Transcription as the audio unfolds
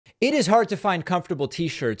It is hard to find comfortable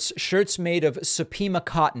t-shirts. Shirts made of Supima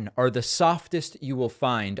cotton are the softest you will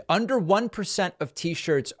find. Under 1% of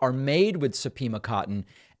t-shirts are made with Supima cotton,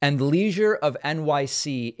 and Leisure of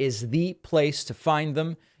NYC is the place to find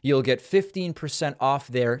them. You'll get 15% off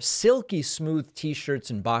their silky smooth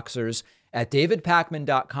t-shirts and boxers at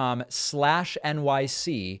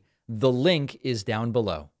davidpakman.com/NYC. The link is down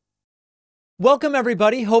below. Welcome,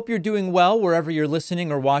 everybody. Hope you're doing well wherever you're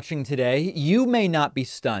listening or watching today. You may not be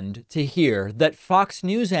stunned to hear that Fox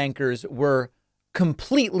News anchors were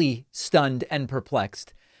completely stunned and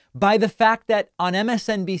perplexed by the fact that on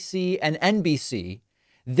MSNBC and NBC,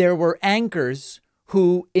 there were anchors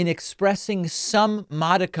who, in expressing some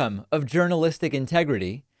modicum of journalistic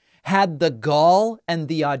integrity, had the gall and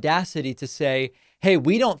the audacity to say, hey,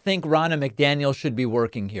 we don't think Ronna McDaniel should be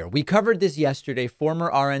working here. We covered this yesterday.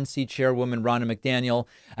 Former RNC chairwoman Ronna McDaniel,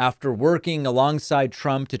 after working alongside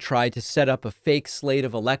Trump to try to set up a fake slate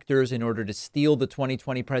of electors in order to steal the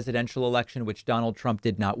 2020 presidential election, which Donald Trump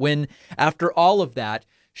did not win. After all of that,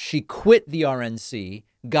 she quit the RNC,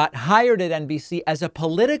 got hired at NBC as a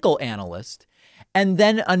political analyst, and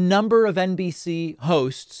then a number of NBC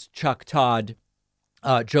hosts, Chuck Todd,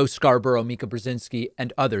 Joe Scarborough, Mika Brzezinski,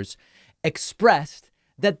 and others, expressed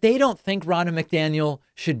that they don't think Ronna McDaniel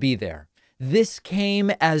should be there. This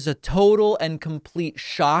came as a total and complete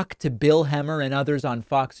shock to Bill Hemmer and others on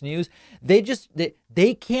Fox News. They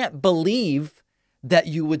can't believe that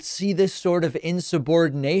you would see this sort of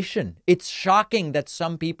insubordination. It's shocking that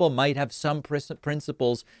some people might have some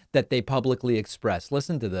principles that they publicly express.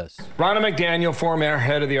 Listen to this. Ronna McDaniel, former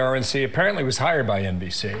head of the RNC, apparently was hired by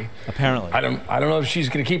NBC. Apparently. I don't know if she's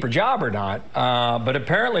going to keep her job or not, but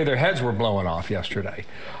apparently their heads were blowing off yesterday.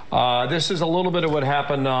 This is a little bit of what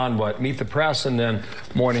happened on, Meet the Press and then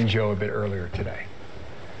Morning Joe a bit earlier today.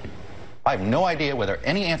 I have no idea whether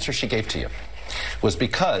any answer she gave to you was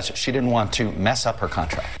because she didn't want to mess up her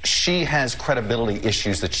contract. She has credibility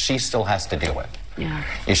issues that she still has to deal with. Yeah.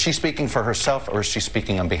 Is she speaking for herself, or is she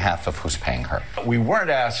speaking on behalf of who's paying her? We weren't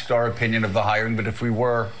asked our opinion of the hiring, but if we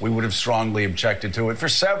were, we would have strongly objected to it for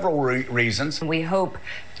several reasons. We hope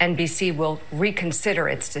NBC will reconsider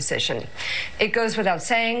its decision. It goes without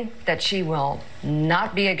saying that she will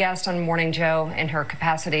not be a guest on Morning Joe in her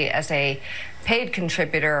capacity as a paid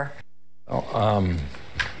contributor.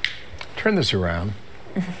 Turn this around.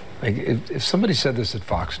 Like if somebody said this at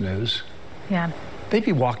Fox News, they'd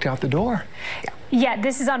be walked out the door. Yeah,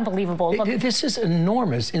 this is unbelievable. This is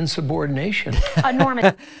enormous insubordination.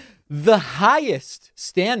 Enormous. The highest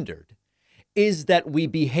standard is that we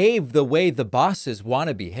behave the way the bosses want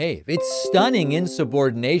to behave. It's stunning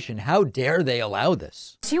insubordination. How dare they allow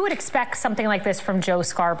this? So you would expect something like this from Joe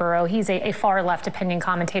Scarborough. He's a far left opinion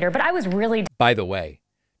commentator, but I was really... By the way,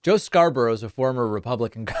 Joe Scarborough is a former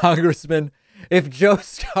Republican congressman. If Joe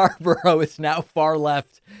Scarborough is now far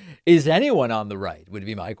left, is anyone on the right, would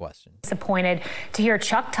be my question. Disappointed to hear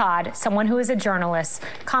Chuck Todd, someone who is a journalist,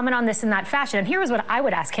 comment on this in that fashion. And here's what I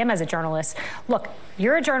would ask him as a journalist. Look,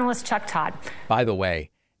 you're a journalist, Chuck Todd. By the way,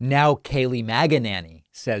 now Kayleigh MAGA Nanny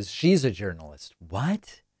says she's a journalist.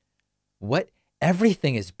 What? What?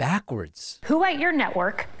 Everything is backwards. Who at your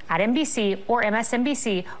network, at NBC or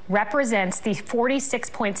MSNBC, represents the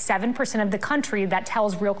 46.7% of the country that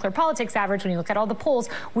tells Real Clear Politics average, when you look at all the polls,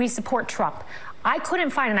 we support Trump? I couldn't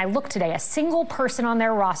find, and I looked today, a single person on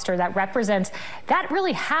their roster that represents that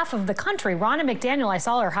really half of the country. Ronna McDaniel, I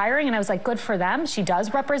saw her hiring, and I was like, good for them. She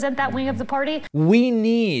does represent that wing of the party. We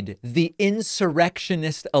need the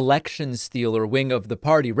insurrectionist election stealer wing of the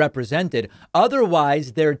party represented.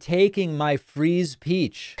 Otherwise, they're taking my freeze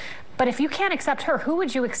peach. But if you can't accept her, who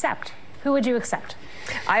would you accept? Who would you accept?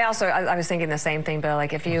 I was thinking the same thing, Bill.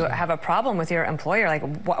 Like, if you have a problem with your employer, like,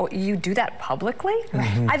 you do that publicly?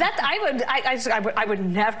 I would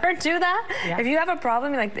never do that. Yeah. If you have a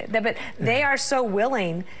problem, like that, but they are so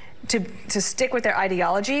willing to stick with their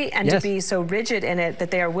ideology and to be so rigid in it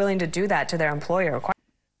that they are willing to do that to their employer.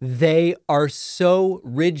 They are so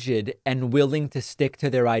rigid and willing to stick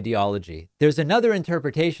to their ideology. There's another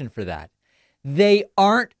interpretation for that. They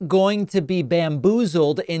aren't going to be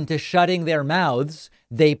bamboozled into shutting their mouths.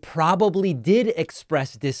 They probably did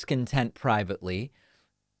express discontent privately.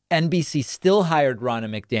 NBC still hired Ronna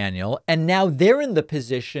McDaniel, and now they're in the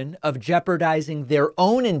position of jeopardizing their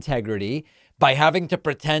own integrity by having to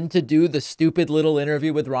pretend to do the stupid little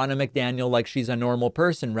interview with Ronna McDaniel like she's a normal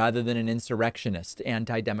person rather than an insurrectionist,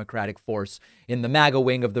 anti-democratic force in the MAGA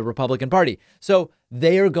wing of the Republican Party. So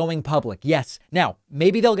they are going public. Yes. Now,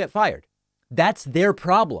 maybe they'll get fired. That's their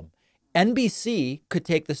problem. NBC could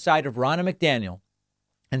take the side of Ronna McDaniel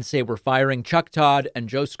and say we're firing Chuck Todd and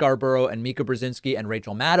Joe Scarborough and Mika Brzezinski and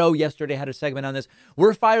Rachel Maddow yesterday had a segment on this.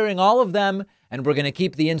 We're firing all of them and we're going to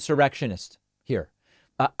keep the insurrectionist here.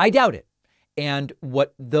 I doubt it. And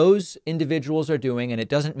what those individuals are doing, and it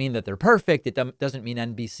doesn't mean that they're perfect. It doesn't mean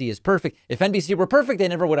NBC is perfect. If NBC were perfect, they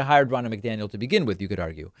never would have hired Ronna McDaniel to begin with, you could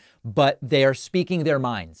argue. But they are speaking their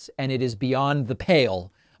minds, and it is beyond the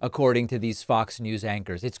pale, according to these Fox News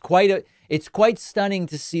anchors. It's quite stunning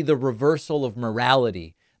to see the reversal of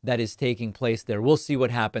morality that is taking place there. We'll see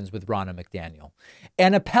what happens with Ronna McDaniel.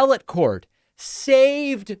 An appellate court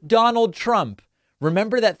saved Donald Trump.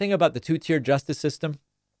 Remember that thing about the two-tier justice system?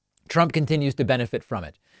 Trump continues to benefit from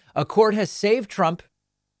it. A court has saved Trump,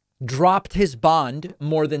 dropped his bond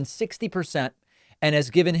more than 60%, and has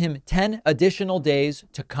given him 10 additional days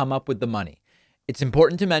to come up with the money. It's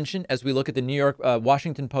important to mention, as we look at the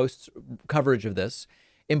Washington Post's coverage of this,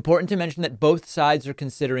 important to mention that both sides are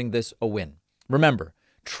considering this a win. Remember,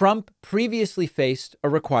 Trump previously faced a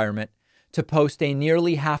requirement to post a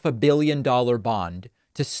nearly $500 million bond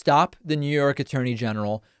to stop the New York Attorney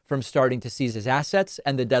General from starting to seize his assets,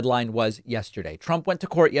 and the deadline was yesterday. Trump went to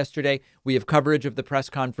court yesterday. We have coverage of the press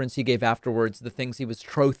conference he gave afterwards, the things he was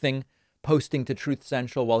posting to Truth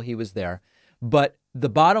Central while he was there. But the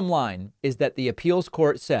bottom line is that the appeals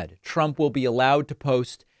court said Trump will be allowed to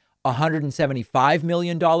post a $175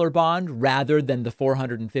 million bond rather than the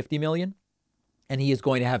 $450 million. And he is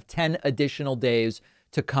going to have 10 additional days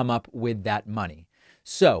to come up with that money.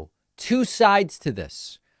 So, two sides to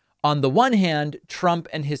this. On the one hand, Trump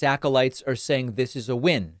and his acolytes are saying this is a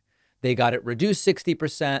win. They got it reduced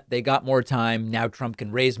 60%. They got more time. Now Trump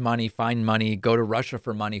can raise money, find money, go to Russia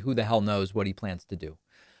for money. Who the hell knows what he plans to do?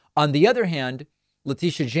 On the other hand,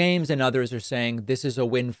 Letitia James and others are saying this is a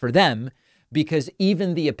win for them because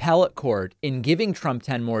even the appellate court, in giving Trump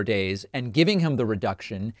 10 more days and giving him the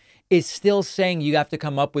reduction, is still saying you have to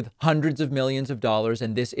come up with hundreds of millions of dollars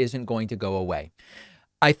and this isn't going to go away.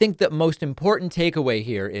 I think the most important takeaway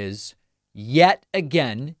here is, yet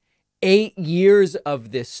again, 8 years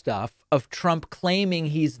of this stuff, of Trump claiming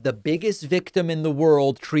he's the biggest victim in the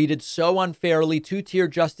world, treated so unfairly, two-tier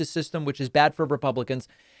justice system, which is bad for Republicans,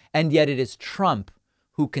 and yet it is Trump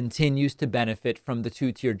who continues to benefit from the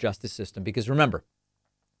two-tier justice system. Because remember,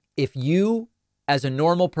 if you, as a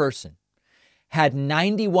normal person, had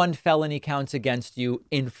 91 felony counts against you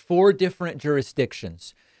in 4 different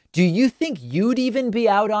jurisdictions, do you think you'd even be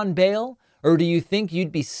out on bail? Or do you think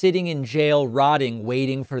you'd be sitting in jail rotting,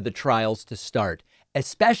 waiting for the trials to start?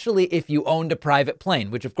 Especially if you owned a private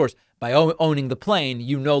plane, which, of course, by owning the plane,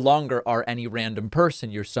 you no longer are any random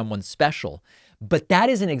person. You're someone special. But that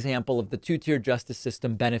is an example of the two-tier justice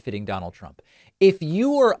system benefiting Donald Trump. If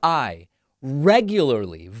you or I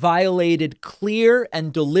regularly violated clear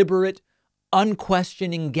and deliberate,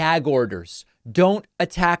 unquestioning gag orders, don't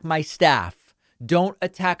attack my staff, don't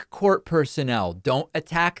attack court personnel, don't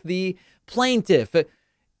attack the plaintiff.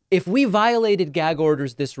 If we violated gag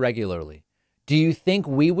orders this regularly, do you think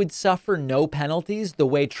we would suffer no penalties the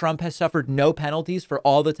way Trump has suffered no penalties for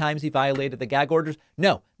all the times he violated the gag orders?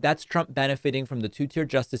 No, that's Trump benefiting from the two-tier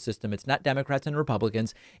justice system. It's not Democrats and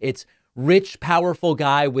Republicans. It's rich, powerful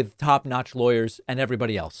guy with top-notch lawyers and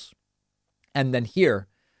everybody else. And then here,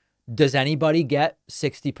 does anybody get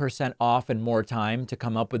 60% off and more time to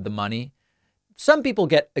come up with the money? Some people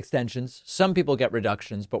get extensions, some people get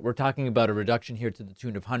reductions, but we're talking about a reduction here to the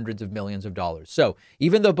tune of hundreds of millions of dollars. So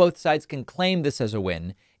even though both sides can claim this as a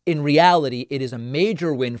win, in reality, it is a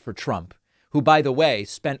major win for Trump, who, by the way,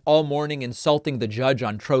 spent all morning insulting the judge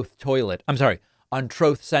on Truth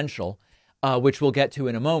Central, which we'll get to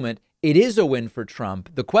in a moment. It is a win for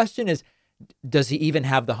Trump. The question is, does he even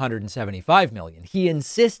have the $175 million? He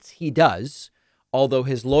insists he does, although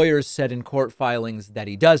his lawyers said in court filings that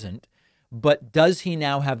he doesn't. But does he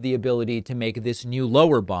now have the ability to make this new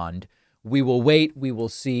lower bond? We will wait. We will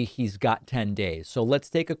see. He's got 10 days. So let's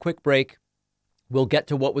take a quick break. We'll get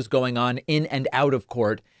to what was going on in and out of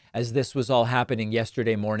court as this was all happening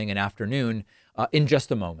yesterday morning and afternoon in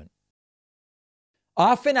just a moment.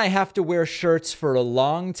 Often I have to wear shirts for a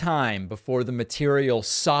long time before the material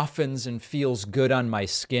softens and feels good on my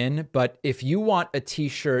skin. But if you want a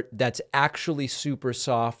t-shirt that's actually super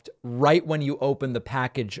soft right when you open the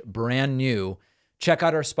package brand new, check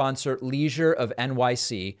out our sponsor, Leisure of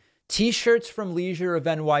NYC. T-shirts from Leisure of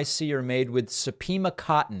NYC are made with Supima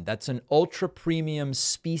cotton. That's an ultra premium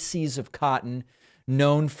species of cotton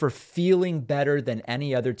known for feeling better than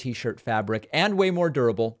any other t-shirt fabric and way more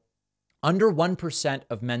durable. Under 1%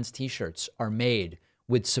 of men's t-shirts are made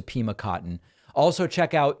with Supima cotton. Also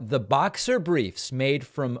check out the boxer briefs made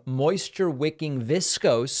from moisture wicking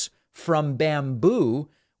viscose from bamboo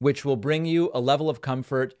which will bring you a level of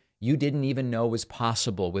comfort you didn't even know was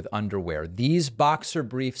possible with underwear. These boxer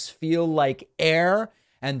briefs feel like air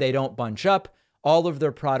and they don't bunch up. All of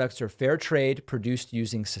their products are fair trade, produced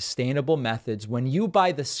using sustainable methods. When you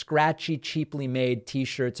buy the scratchy, cheaply made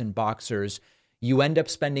t-shirts and boxers, you end up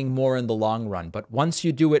spending more in the long run. But once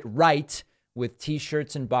you do it right with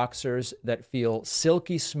t-shirts and boxers that feel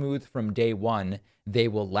silky smooth from day one, they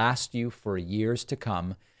will last you for years to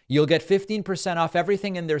come. You'll get 15% off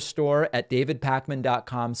everything in their store at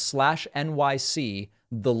davidpakman.com/NYC.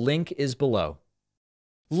 The link is below.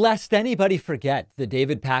 Lest anybody forget, the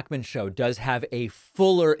David Pakman Show does have a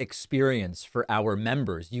fuller experience for our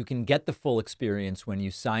members. You can get the full experience when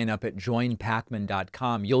you sign up at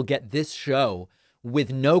joinpakman.com. You'll get this show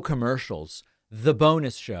with no commercials, the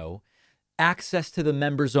bonus show, access to the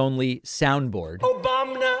members-only soundboard,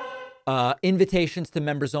 invitations to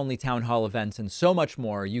members-only town hall events, and so much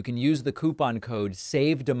more. You can use the coupon code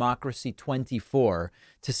SAVEDEMOCRACY24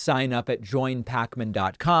 to sign up at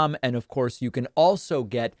joinpakman.com. And of course, you can also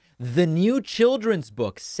get the new children's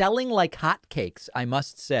book, selling like hotcakes, I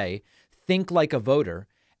must say, Think Like a Voter,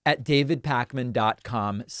 at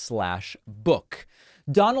davidpakman.com/book.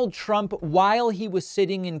 Donald Trump, while he was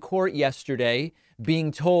sitting in court yesterday,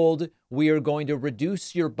 being told we are going to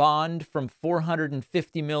reduce your bond from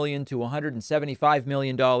 $450 million to $175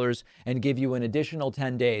 million and give you an additional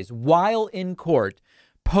 10 days, while in court,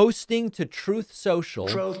 posting to Truth Social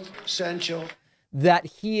that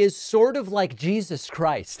he is sort of like Jesus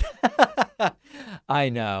Christ. I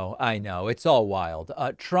know. It's all wild.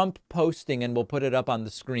 Trump posting, and we'll put it up on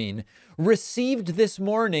the screen, received this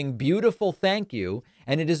morning, beautiful thank you.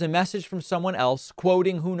 And it is a message from someone else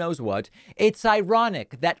quoting who knows what. It's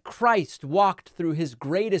ironic that Christ walked through his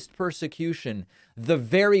greatest persecution the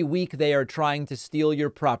very week they are trying to steal your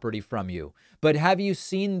property from you. But have you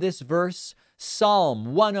seen this verse?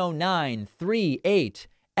 Psalm 109:3-8.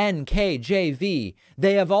 NKJV.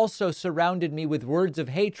 They have also surrounded me with words of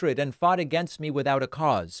hatred and fought against me without a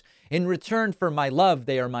cause. In return for my love,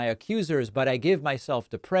 they are my accusers, but I give myself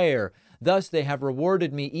to prayer. Thus they have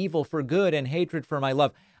rewarded me evil for good and hatred for my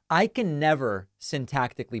love. I can never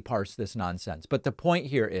syntactically parse this nonsense, but the point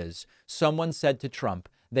here is someone said to Trump,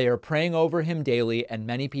 they are praying over him daily, and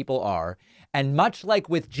many people are. And much like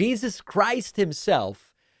with Jesus Christ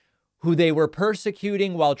himself, who they were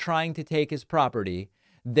persecuting while trying to take his property,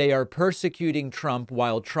 they are persecuting Trump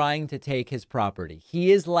while trying to take his property.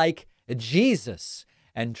 He is like Jesus,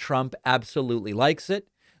 and Trump absolutely likes it.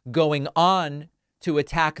 Going on to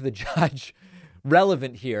attack the judge,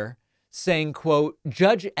 relevant here, saying, quote,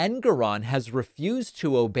 Judge Engoron has refused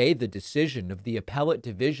to obey the decision of the appellate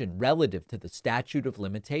division relative to the statute of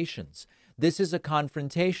limitations. This is a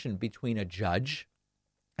confrontation between a judge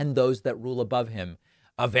and those that rule above him.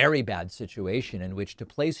 A very bad situation in which to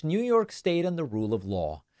place New York State and the rule of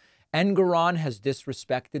law. Engoron has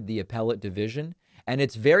disrespected the appellate division and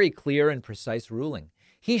its very clear and precise ruling.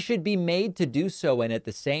 He should be made to do so and at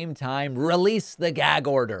the same time release the gag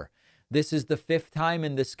order. This is the 5th time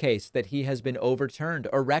in this case that he has been overturned,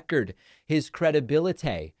 a record. His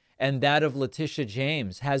credibility and that of Letitia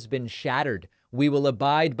James has been shattered. We will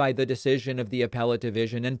abide by the decision of the appellate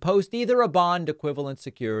division and post either a bond, equivalent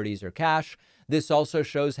securities, or cash. This also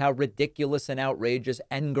shows how ridiculous and outrageous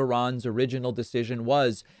Engoron's original decision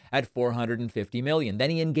was at $450 million.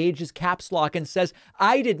 Then he engages caps lock and says,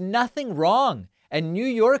 I did nothing wrong. And New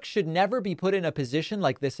York should never be put in a position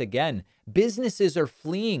like this again. Businesses are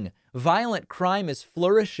fleeing. Violent crime is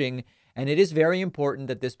flourishing. And it is very important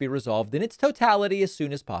that this be resolved in its totality as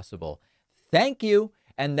soon as possible. Thank you.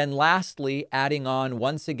 And then lastly, adding on,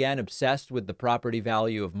 once again, obsessed with the property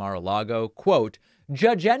value of Mar-a-Lago, quote,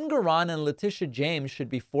 Judge Engoron and Letitia James should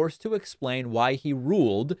be forced to explain why he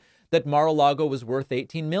ruled that Mar-a-Lago was worth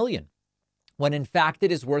 $18 million, when in fact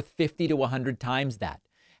it is worth 50 to 100 times that.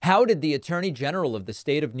 How did the Attorney General of the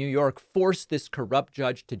state of New York force this corrupt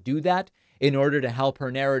judge to do that in order to help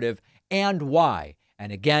her narrative, and why?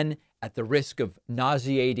 And again, at the risk of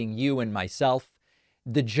nauseating you and myself,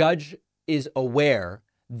 the judge is aware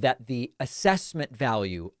that the assessment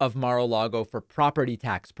value of Mar-a-Lago for property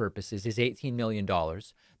tax purposes is $18 million.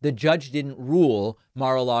 The judge didn't rule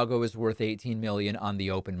Mar-a-Lago is worth $18 million on the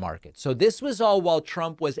open market. So this was all while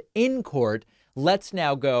Trump was in court. Let's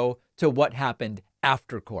now go to what happened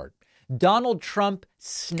after court. Donald Trump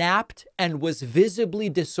snapped and was visibly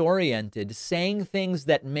disoriented, saying things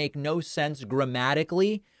that make no sense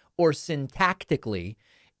grammatically or syntactically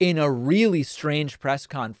in a really strange press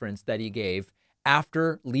conference that he gave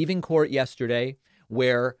after leaving court yesterday,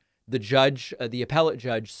 where the judge, the appellate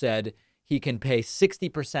judge, said he can pay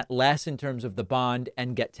 60% less in terms of the bond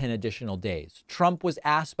and get 10 additional days. Trump was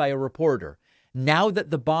asked by a reporter, now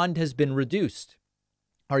that the bond has been reduced,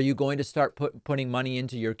 are you going to start putting money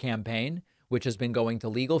into your campaign, which has been going to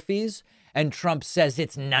legal fees? And Trump says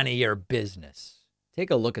it's none of your business. Take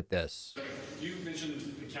a look at this. You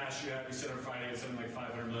mentioned the cash you have. You said on Friday it's something like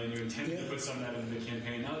 $500 million. You intended to put some of that into the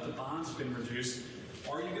campaign. Now that the bond's been reduced,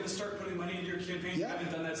 are you going to start putting money into your campaign? You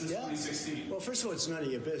haven't done that since 2016. Well, first of all, it's none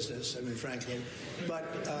of your business, I mean, frankly.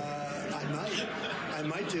 But I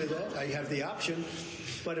might do that. I have the option.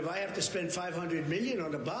 But if I have to spend $500 million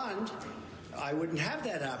on a bond, I wouldn't have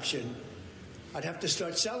that option. I'd have to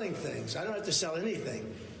start selling things. I don't have to sell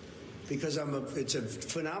anything because it's a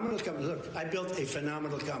phenomenal company. Look, I built a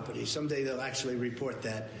phenomenal company. Someday they'll actually report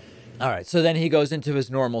that. All right. So then he goes into his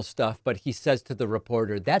normal stuff, but he says to the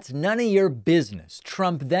reporter, that's none of your business.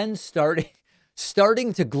 Trump then starting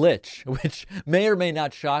to glitch, which may or may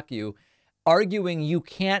not shock you, arguing you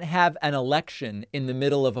can't have an election in the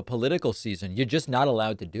middle of a political season. You're just not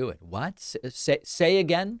allowed to do it. What? Say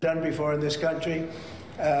again? Done before in this country.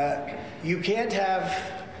 You can't have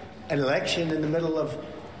an election in the middle of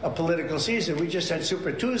a political season. We just had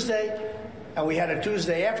Super Tuesday, and we had a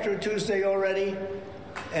Tuesday after Tuesday already,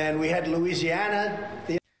 and we had Louisiana.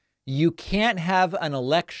 You can't have an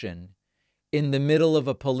election in the middle of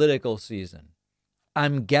a political season.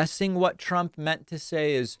 I'm guessing what Trump meant to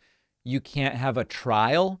say is you can't have a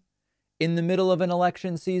trial in the middle of an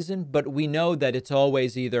election season, but we know that it's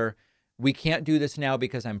always either we can't do this now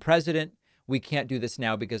because I'm president, we can't do this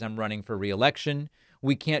now because I'm running for re-election,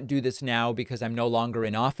 we can't do this now because I'm no longer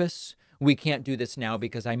in office, we can't do this now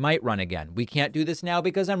because I might run again, we can't do this now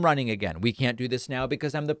because I'm running again, we can't do this now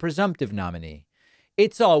because I'm the presumptive nominee.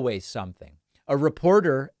 It's always something. A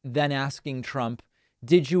reporter then asking Trump,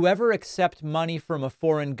 did you ever accept money from a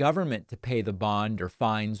foreign government to pay the bond or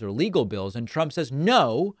fines or legal bills? And Trump says,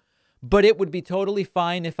 no, but it would be totally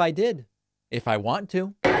fine if I did, if I want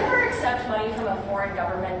to. Do you ever accept money from a foreign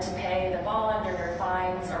government to pay the bond or your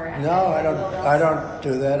fines or any No, legal bills? I don't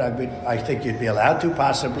do that. I think you'd be allowed to,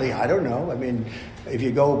 possibly. I don't know. I mean, if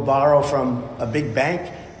you go borrow from a big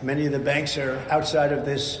bank, many of the banks are outside of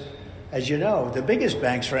this, as you know. The biggest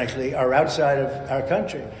banks, frankly, are outside of our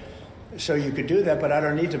country. So you could do that, but I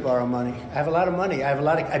don't need to borrow money. I have a lot of money.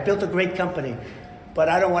 I built a great company, but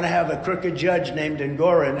I don't want to have a crooked judge named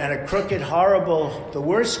Engoron and a crooked, horrible, the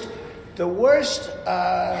worst,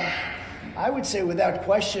 I would say without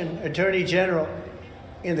question, Attorney General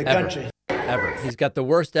in the country. Ever. He's got the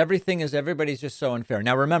worst. Everybody's just so unfair.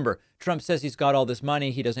 Now, remember, Trump says he's got all this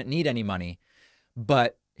money. He doesn't need any money,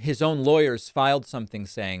 but his own lawyers filed something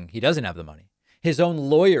saying he doesn't have the money. His own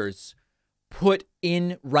lawyers put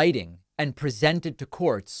in writing and presented to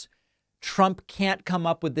courts, Trump can't come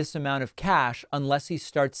up with this amount of cash unless he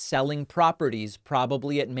starts selling properties,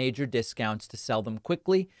 probably at major discounts to sell them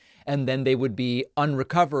quickly, and then they would be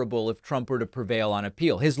unrecoverable if Trump were to prevail on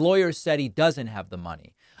appeal. His lawyers said he doesn't have the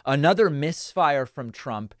money. Another misfire from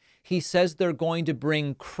Trump, he says they're going to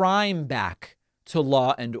bring crime back to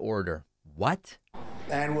law and order. What?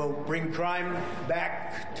 And we'll bring crime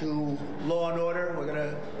back to law and order. We're going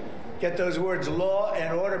to get those words law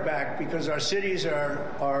and order back because our cities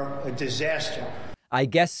are a disaster. I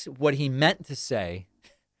guess what he meant to say,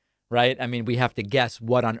 right? I mean, we have to guess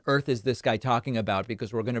what on earth is this guy talking about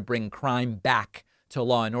because we're going to bring crime back to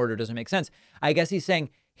law and order. Doesn't make sense. I guess he's saying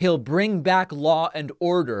he'll bring back law and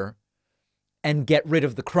order and get rid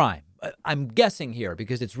of the crime. I'm guessing here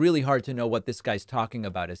because it's really hard to know what this guy's talking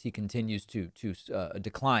about as he continues to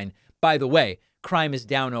decline. By the way, crime is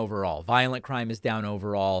down overall. Violent crime is down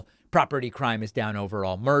overall. Property crime is down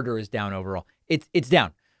overall. Murder is down overall. It's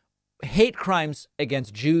down. Hate crimes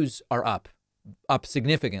against Jews are up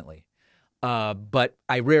significantly. But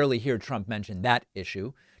I rarely hear Trump mention that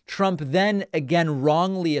issue. Trump then again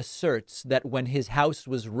wrongly asserts that when his house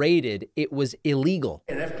was raided, it was illegal.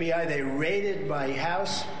 An FBI, they raided my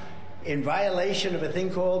house in violation of a thing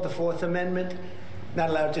called the Fourth Amendment. Not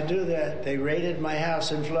allowed to do that. They raided my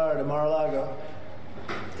house in Florida, Mar-a-Lago.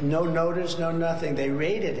 No notice, no nothing. They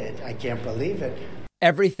raided it. I can't believe it.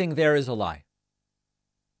 Everything there is a lie.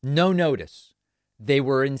 No notice. They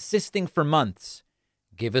were insisting for months.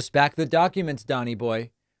 Give us back the documents, Donnie boy.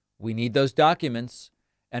 We need those documents.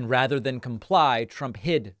 And rather than comply, Trump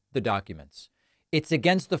hid the documents. It's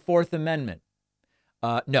against the Fourth Amendment.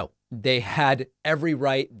 No, they had every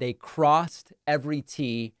right. They crossed every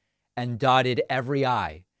T and dotted every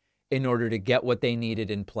I in order to get what they needed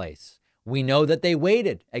in place. We know that they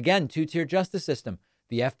waited. Again, two-tier justice system.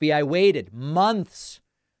 The FBI waited months,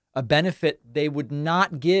 a benefit they would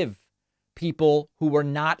not give people who were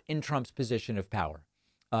not in Trump's position of power.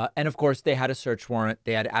 And of course, they had a search warrant.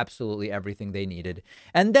 They had absolutely everything they needed.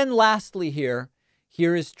 And then lastly here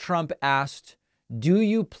is Trump asked, do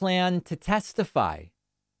you plan to testify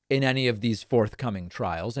in any of these forthcoming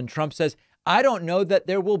trials? And Trump says, I don't know that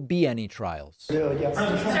there will be any trials. Sir, but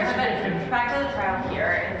back to the trial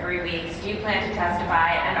here in 3 weeks. Do you plan to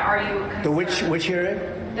testify? And are you concerned? Which hearing?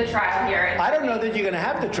 The trial here. I don't know that you're going to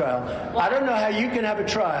have the trial. I don't know how you can have a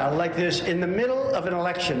trial like this in the middle of an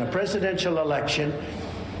election, a presidential election.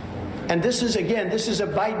 And this is a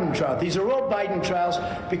Biden trial. These are all Biden trials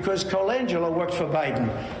because Colangelo worked for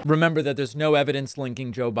Biden. Remember that there's no evidence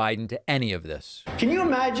linking Joe Biden to any of this. Can you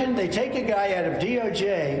imagine they take a guy out of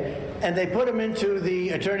DOJ and they put him into the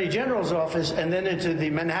Attorney General's office and then into the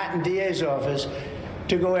Manhattan DA's office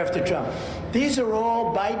to go after Trump? These are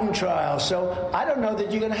all Biden trials, so I don't know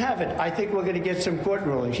that you're going to have it. I think we're going to get some court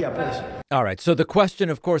rulings. Yeah, please. All right. So the question,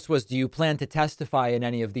 of course, was, do you plan to testify in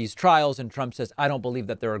any of these trials? And Trump says, I don't believe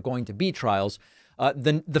that there are going to be trials.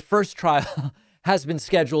 The first trial has been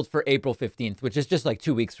scheduled for April 15th, which is just like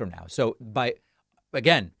 2 weeks from now. So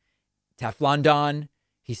again, Teflon Don,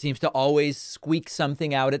 he seems to always squeak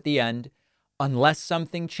something out at the end. Unless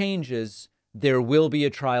something changes, there will be a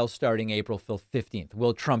trial starting April 15th.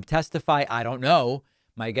 Will Trump testify? I don't know.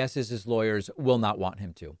 My guess is his lawyers will not want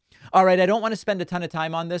him to. All right, I don't want to spend a ton of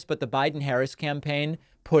time on this, but the Biden-Harris campaign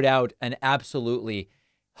put out an absolutely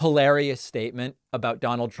hilarious statement about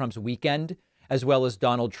Donald Trump's weekend, as well as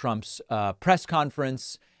Donald Trump's press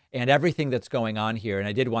conference and everything that's going on here. And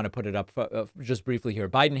I did want to put it up just briefly here.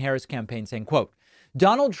 Biden-Harris campaign saying, quote,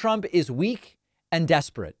 Donald Trump is weak and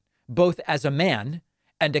desperate, both as a man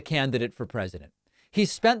and a candidate for president. He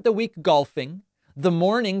spent the week golfing, the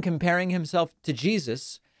morning comparing himself to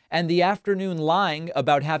Jesus, and the afternoon lying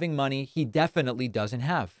about having money he definitely doesn't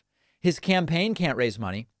have. His campaign can't raise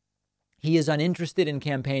money. He is uninterested in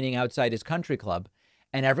campaigning outside his country club,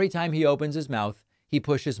 and every time he opens his mouth, he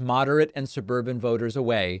pushes moderate and suburban voters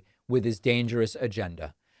away with his dangerous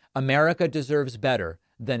agenda. America deserves better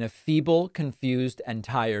than a feeble, confused, and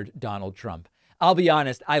tired Donald Trump. I'll be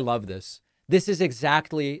honest, I love this. This is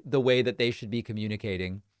exactly the way that they should be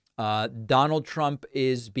communicating. Donald Trump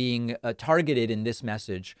is being targeted in this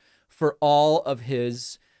message for all of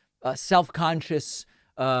his self-conscious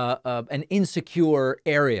and insecure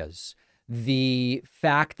areas. The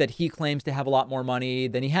fact that he claims to have a lot more money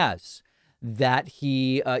than he has, that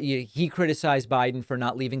he criticized Biden for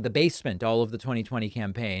not leaving the basement all of the 2020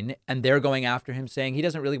 campaign, and they're going after him saying he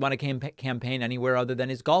doesn't really want to campaign anywhere other than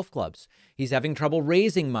his golf clubs. He's having trouble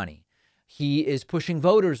raising money. He is pushing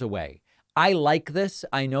voters away. I like this.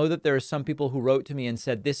 I know that there are some people who wrote to me and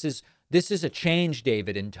said, this is a change,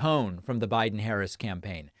 David, in tone from the Biden-Harris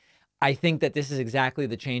campaign. I think that this is exactly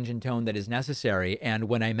the change in tone that is necessary. And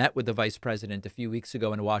when I met with the vice president a few weeks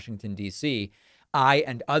ago in Washington, D.C., I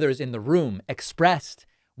and others in the room expressed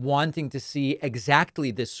wanting to see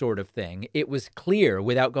exactly this sort of thing. It was clear,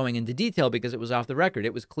 without going into detail because it was off the record,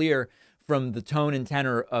 it was clear from the tone and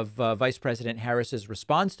tenor of Vice President Harris's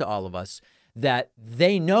response to all of us that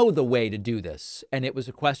they know the way to do this. And it was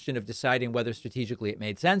a question of deciding whether strategically it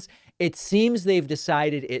made sense. It seems they've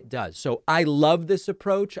decided it does. So I love this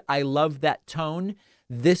approach. I love that tone.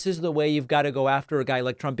 This is the way you've got to go after a guy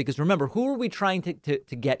like Trump, because remember, who are we trying to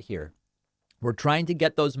get here? We're trying to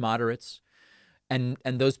get those moderates and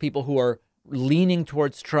those people who are leaning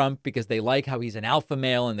towards Trump because they like how he's an alpha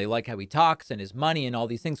male and they like how he talks and his money and all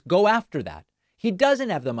these things. Go after that. He doesn't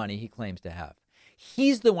have the money he claims to have.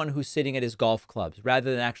 He's the one who's sitting at his golf clubs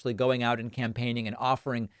rather than actually going out and campaigning and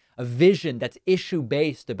offering a vision that's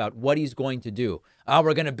issue-based about what he's going to do. Oh,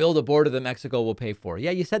 we're going to build a border that Mexico will pay for.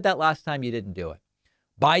 Yeah, you said that last time, you didn't do it.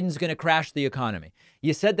 Biden's going to crash the economy.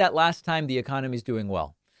 You said that last time, the economy's doing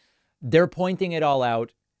well. They're pointing it all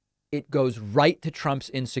out. It goes right to Trump's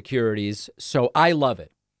insecurities. So I love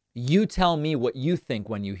it. You tell me what you think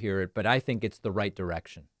when you hear it, but I think it's the right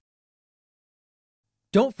direction.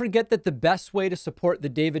 Don't forget that the best way to support the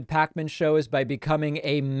David Pakman Show is by becoming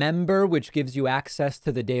a member, which gives you access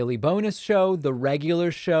to the daily bonus show, the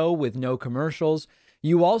regular show with no commercials.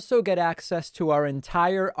 You also get access to our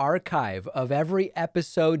entire archive of every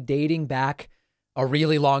episode dating back a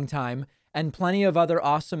really long time and plenty of other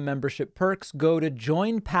awesome membership perks. Go to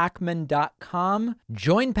joinpakman.com,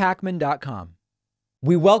 joinpakman.com.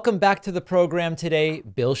 We welcome back to the program today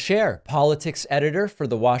Bill Scher, politics editor for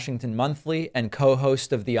the Washington Monthly and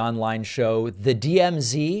co-host of the online show The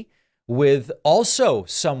DMZ, with also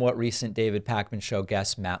somewhat recent David Pakman Show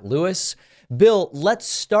guest Matt Lewis. Bill, let's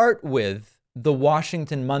start with the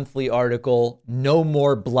Washington Monthly article, No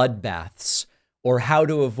More Bloodbaths, or How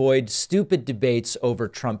to Avoid Stupid Debates Over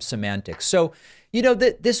Trump Semantics. So You know,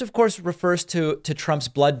 this, of course, refers to Trump's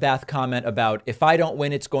bloodbath comment about if I don't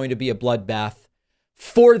win, it's going to be a bloodbath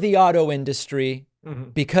for the auto industry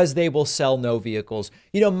because they will sell no vehicles.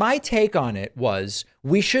 You know, my take on it was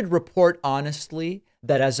we should report honestly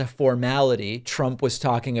that as a formality, Trump was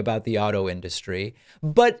talking about the auto industry,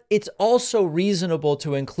 but it's also reasonable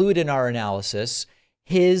to include in our analysis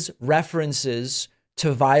his references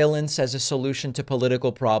to violence as a solution to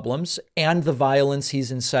political problems and the violence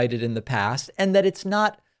he's incited in the past, and that it's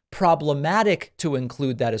not problematic to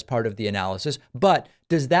include that as part of the analysis. But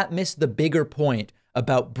does that miss the bigger point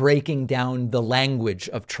about breaking down the language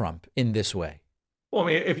of Trump in this way? Well, I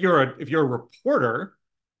mean, if you're a reporter,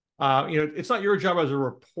 it's not your job as a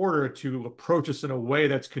reporter to approach this in a way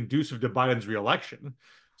that's conducive to Biden's reelection.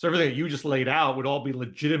 So everything that you just laid out would all be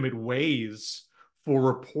legitimate ways for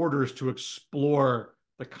reporters to explore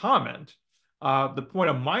the comment. The point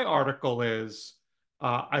of my article is,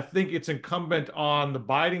 I think it's incumbent on the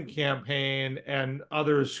Biden campaign and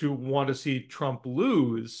others who want to see Trump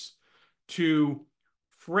lose to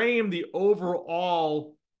frame the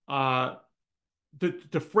overall,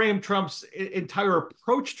 to frame Trump's entire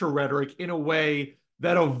approach to rhetoric in a way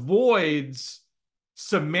that avoids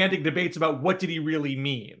semantic debates about what did he really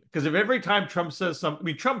mean. Because if every time Trump says something, I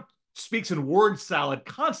mean, Trump speaks in word salad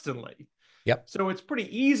constantly. Yep. So it's pretty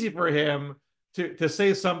easy for him to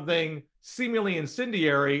say something seemingly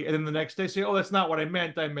incendiary and then the next day say, oh, that's not what I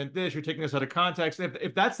meant this, you're taking this out of context.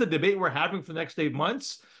 If that's the debate we're having for the next 8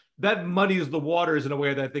 months, that muddies the waters in a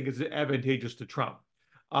way that I think is advantageous to Trump.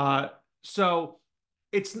 So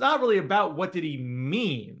it's not really about what did he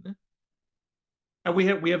mean. And we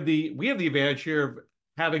have the advantage here of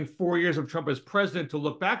having 4 years of Trump as president to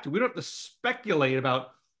look back to. We don't have to speculate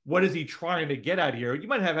about what is he trying to get at here? You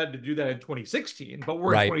might have had to do that in 2016, but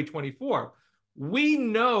we're in 2024. We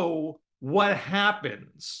know what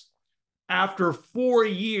happens after 4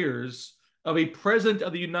 years of a president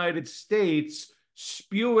of the United States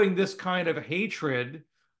spewing this kind of hatred,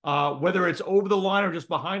 whether it's over the line or just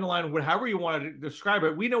behind the line, however you want to describe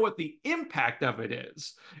it. We know what the impact of it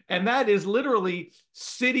is. And that is literally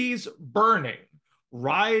cities burning,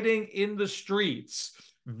 rioting in the streets,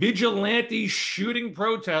 vigilantes shooting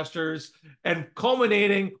protesters, and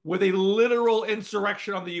culminating with a literal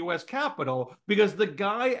insurrection on the U.S. Capitol because the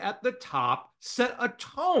guy at the top set a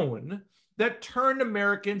tone that turned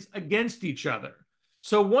Americans against each other.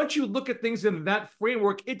 So once you look at things in that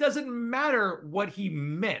framework, it doesn't matter what he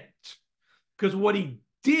meant, because what he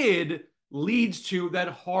did leads to that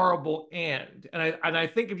horrible end. And I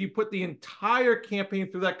think if you put the entire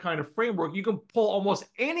campaign through that kind of framework, you can pull almost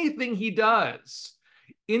anything he does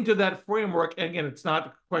into that framework. And again, it's not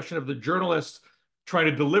a question of the journalists trying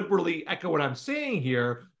to deliberately echo what I'm saying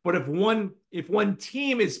here, but if one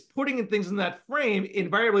team is putting things in that frame,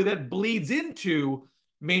 invariably that bleeds into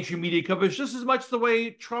mainstream media coverage just as much the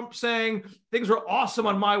way Trump saying things were awesome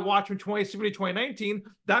on my watch from 2017 to 2019,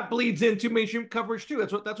 that bleeds into mainstream coverage too.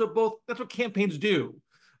 That's what campaigns do.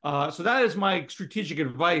 So that is my strategic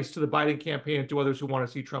advice to the Biden campaign and to others who want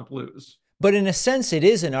to see Trump lose. But in a sense, it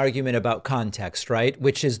is an argument about context, right?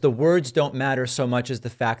 Which is the words don't matter so much as the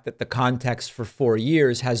fact that the context for 4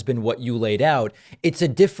 years has been what you laid out. It's a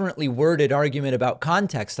differently worded argument about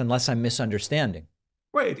context, unless I'm misunderstanding.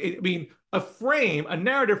 Right. I mean, a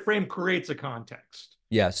narrative frame creates a context.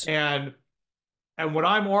 Yes. And what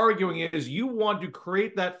I'm arguing is you want to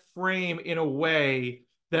create that frame in a way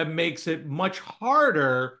that makes it much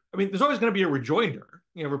harder. I mean, there's always going to be a rejoinder.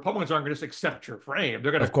 You know, Republicans aren't going to just accept your frame.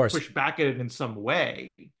 They're going to push back at it in some way.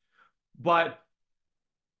 But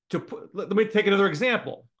let me take another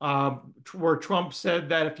example where Trump said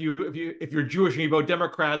that if you're Jewish and you vote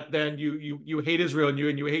Democrat, then you hate Israel and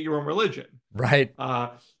you hate your own religion. Right.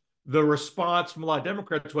 The response from a lot of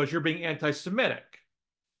Democrats was you're being anti-Semitic.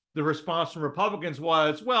 The response from Republicans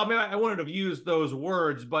was, well, I mean, I wouldn't have used those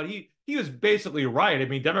words, but he was basically right. I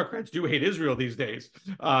mean, Democrats do hate Israel these days.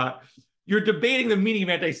 You're debating the meaning of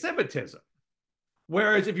anti-Semitism.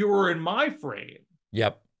 Whereas if you were in my frame,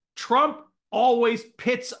 Trump always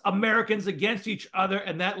pits Americans against each other,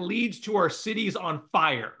 and that leads to our cities on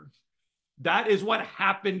fire. That is what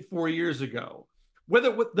happened 4 years ago.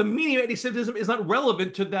 Whether the meaning of anti-Semitism is not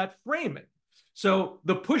relevant to that framing. So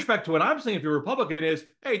the pushback to what I'm saying, if you're a Republican, is,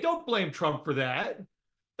 hey, don't blame Trump for that.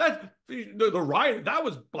 The riot, that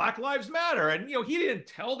was Black Lives Matter. And, he didn't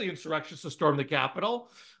tell the insurrectionists to storm the Capitol.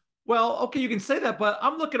 Well, okay, you can say that, but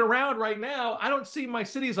I'm looking around right now. I don't see my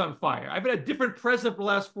cities on fire. I've been a different president for the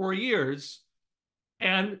last 4 years,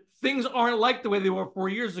 and things aren't like the way they were 4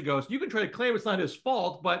 years ago. So you can try to claim it's not his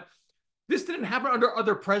fault, but this didn't happen under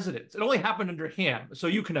other presidents. It only happened under him. So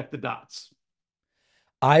you connect the dots.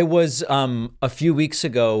 I was a few weeks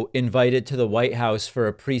ago invited to the White House for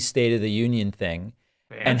a pre-State of the Union thing.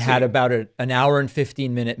 Fancy. And had about an hour and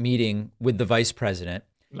 15-minute meeting with the vice president.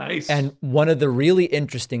 Nice. And one of the really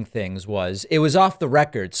interesting things was, it was off the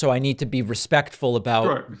record, so I need to be respectful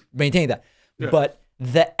about maintaining that. Yeah. But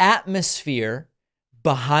the atmosphere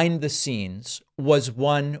behind the scenes was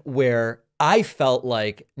one where I felt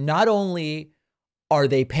like not only are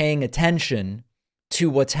they paying attention to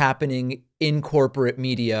what's happening in corporate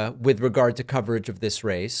media with regard to coverage of this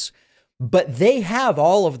race, but they have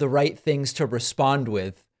all of the right things to respond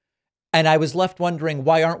with. And I was left wondering,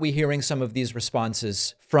 why aren't we hearing some of these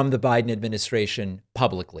responses from the Biden administration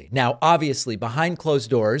publicly? Now, obviously, behind closed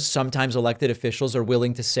doors, sometimes elected officials are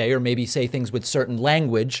willing to say, or maybe say things with certain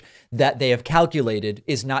language that they have calculated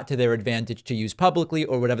is not to their advantage to use publicly,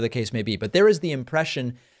 or whatever the case may be. But there is the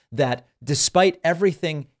impression that despite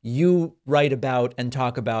everything you write about and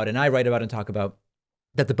talk about, and I write about and talk about,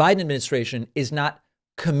 that the Biden administration is not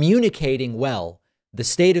communicating well the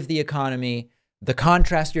state of the economy, the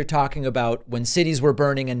contrast you're talking about when cities were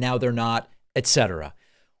burning and now they're not, etc.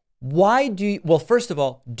 Why do you, well, first of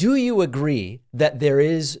all, do you agree that there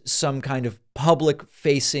is some kind of public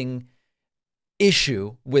facing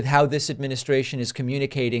issue with how this administration is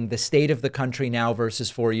communicating the state of the country now versus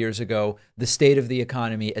 4 years ago, the state of the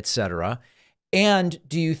economy, etc.? And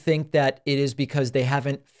do you think that it is because they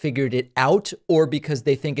haven't figured it out, or because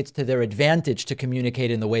they think it's to their advantage to communicate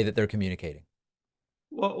in the way that they're communicating?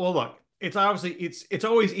 Well, look, it's obviously, it's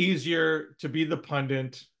always easier to be the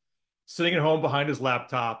pundit sitting at home behind his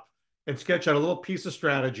laptop and sketch out a little piece of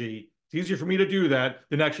strategy. It's easier for me to do that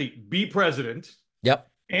than actually be president. Yep.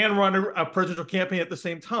 And run a presidential campaign at the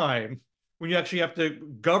same time, when you actually have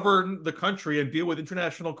to govern the country and deal with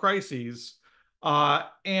international crises,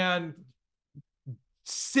 and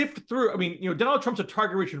sift through. I mean, Donald Trump's a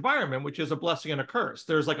target-rich environment, which is a blessing and a curse.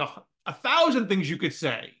 There's like a thousand things you could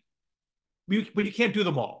say, but you can't do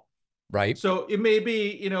them all. Right. So it may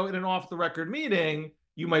be, in an off-the-record meeting,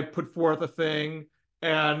 you might put forth a thing,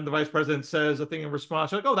 and the vice president says a thing in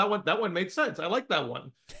response. You're like, oh, that one made sense. I like that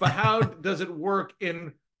one. But how does it work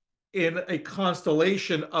in a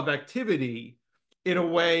constellation of activity in a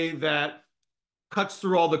way that cuts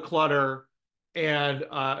through all the clutter? And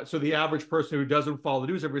so the average person who doesn't follow the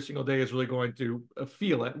news every single day is really going to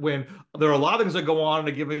feel it, when there are a lot of things that go on in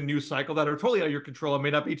a given news cycle that are totally out of your control and may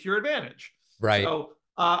not be to your advantage. Right. So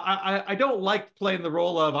I don't like playing the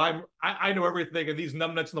role of I know everything and these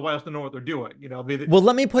numbnuts in the White House don't know what they're doing. Well,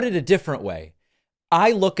 let me put it a different way.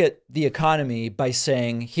 I look at the economy by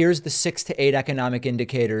saying, here's the 6 to 8 economic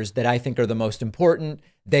indicators that I think are the most important.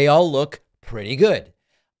 They all look pretty good.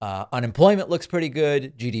 Unemployment looks pretty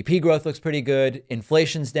good. GDP growth looks pretty good.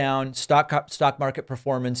 Inflation's down. Stock market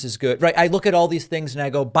performance is good. Right? I look at all these things and I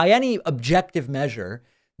go, by any objective measure,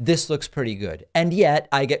 this looks pretty good. And yet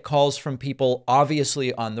I get calls from people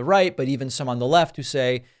obviously on the right, but even some on the left, who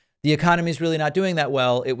say the economy is really not doing that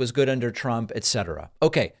well. It was good under Trump, etc.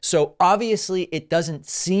 Okay, so obviously it doesn't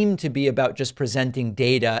seem to be about just presenting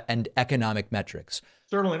data and economic metrics.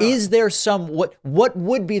 Certainly not. Is there what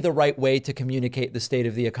would be the right way to communicate the state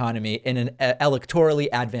of the economy in an electorally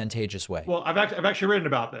advantageous way? Well, I've actually written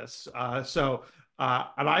about this. And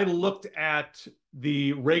I looked at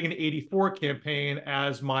the Reagan 84 campaign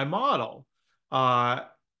as my model.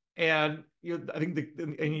 And I think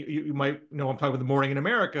you might know I'm talking about the Morning in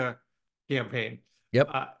America campaign. Yep.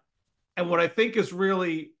 And what I think is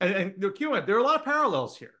really, and there are a lot of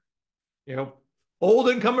parallels here. Old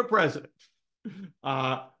incumbent president,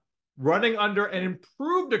 running under an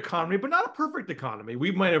improved economy, but not a perfect economy.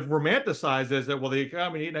 We might have romanticized as that, well, the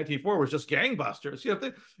economy in 1984 was just gangbusters.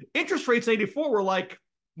 The interest rates in 84 were like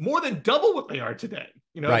more than double what they are today.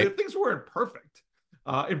 Right. Things weren't perfect,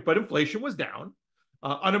 but inflation was down.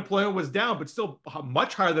 Unemployment was down, but still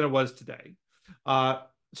much higher than it was today.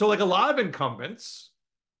 So like a lot of incumbents,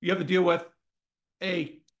 you have to deal with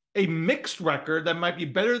a mixed record that might be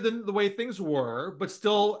better than the way things were, but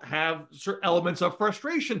still have certain elements of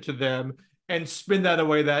frustration to them, and spin that in a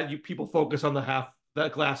way that people focus on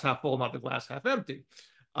that glass half full, not the glass half empty.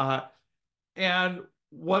 And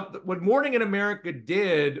what Morning in America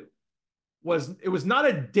did was, it was not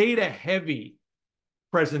a data heavy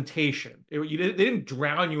presentation. They didn't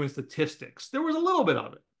drown you in statistics. There was a little bit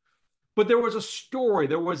of it, but there was a story,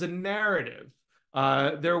 there was a narrative,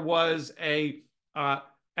 there was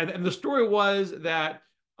and the story was that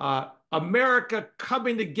America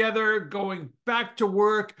coming together, going back to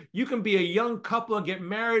work. You can be a young couple and get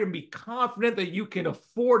married and be confident that you can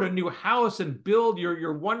afford a new house and build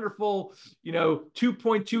your wonderful,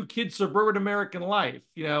 2.2 kid suburban American life,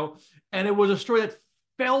 and it was a story that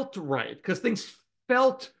felt right because things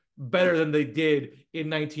felt better than they did in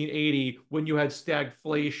 1980 when you had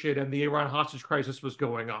stagflation and the Iran hostage crisis was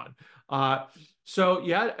going on. So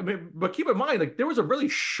yeah, I mean, but keep in mind, like there was a really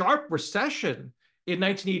sharp recession in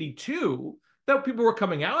 1982 that people were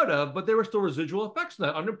coming out of, but there were still residual effects of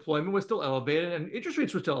that. Unemployment was still elevated and interest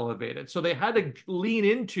rates were still elevated. So they had to lean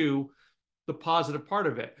into the positive part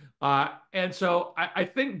of it. And so I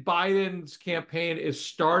think Biden's campaign is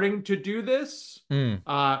starting to do this.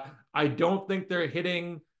 I don't think they're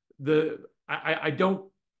hitting I don't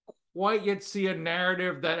quite yet see a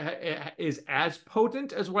narrative that is as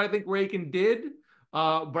potent as what I think Reagan did.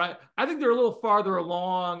 But I think they're a little farther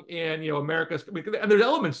along in, America's, and there's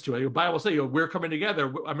elements to it. Biden will say, we're coming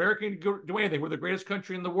together. America can do anything. We're the greatest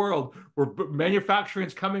country in the world. Manufacturing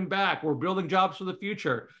is coming back. We're building jobs for the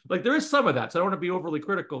future. Like there is some of that. So I don't want to be overly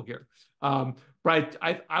critical here. But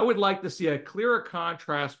I would like to see a clearer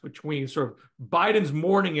contrast between sort of Biden's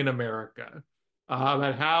morning in America,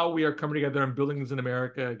 about how we are coming together and building things in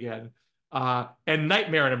America again, and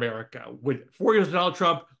nightmare in America. With 4 years of Donald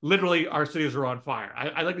Trump, literally our cities are on fire.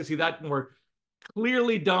 I'd like to see that more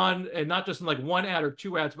clearly done, and not just in like one ad or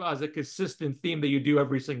two ads, but as a consistent theme that you do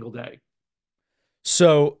every single day.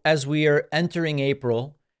 So as we are entering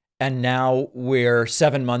April, and now we're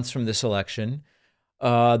 7 months from this election,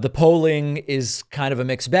 the polling is kind of a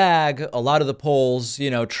mixed bag. A lot of the polls,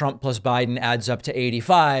 Trump plus Biden adds up to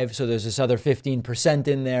 85. So there's this other 15%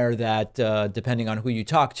 in there that, depending on who you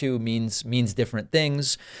talk to, means different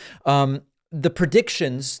things. The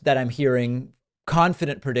predictions that I'm hearing,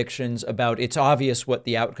 confident predictions about it's obvious what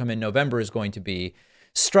the outcome in November is going to be,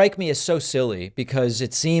 strike me as so silly, because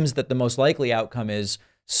it seems that the most likely outcome is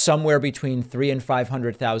somewhere between 300,000 and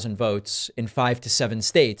 500,000 votes in 5 to 7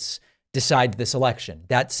 states decide this election.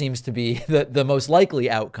 That seems to be the most likely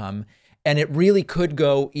outcome. And it really could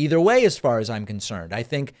go either way as far as I'm concerned. I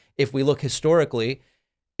think if we look historically,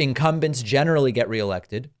 incumbents generally get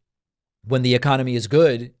reelected. When the economy is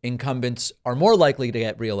good, incumbents are more likely to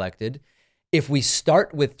get reelected. If we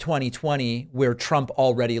start with 2020, where Trump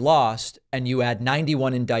already lost, and you add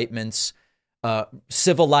 91 indictments,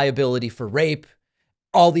 civil liability for rape,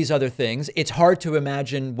 all these other things, it's hard to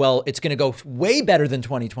imagine, well, it's going to go way better than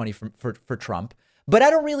 2020 for Trump. But I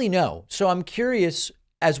don't really know. So I'm curious,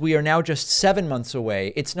 as we are now just 7 months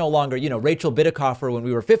away, it's no longer, Rachel Bidikofer, when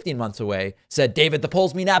we were 15 months away, said, David, the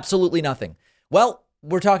polls mean absolutely nothing. Well,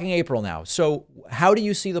 we're talking April now. So how do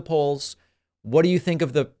you see the polls? What do you think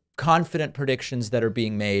of the confident predictions that are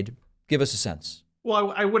being made? Give us a sense.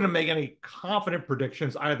 Well, I wouldn't make any confident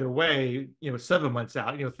predictions either way, 7 months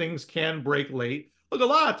out. Things can break late. Look, a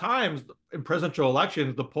lot of times in presidential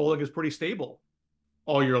elections, the polling is pretty stable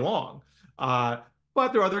all year long. But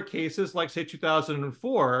there are other cases like, say,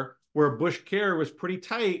 2004, where Bush-Kerry was pretty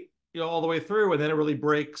tight, all the way through, and then it really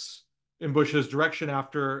breaks in Bush's direction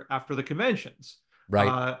after the conventions.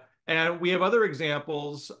 Right. And we have other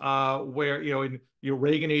examples where, in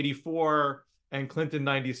Reagan 84 and Clinton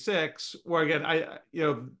 96, where again,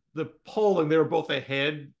 the polling, they were both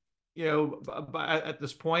ahead, at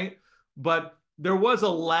this point, but there was a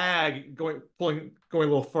lag going a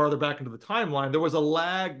little farther back into the timeline. There was a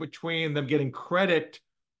lag between them getting credit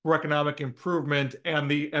for economic improvement and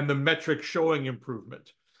the metrics showing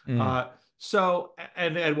improvement. So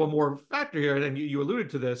one more factor here, and you alluded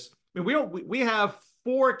to this. I mean, we have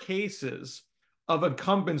 4 cases of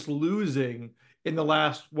incumbents losing in the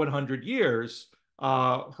last 100 years.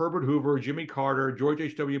 Herbert Hoover, Jimmy Carter, George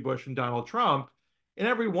H.W. Bush, and Donald Trump. In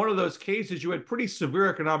every one of those cases, you had pretty severe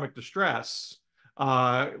economic distress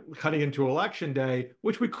cutting into election day,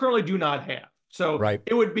 which we currently do not have. So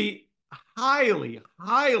It would be highly,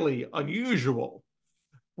 highly unusual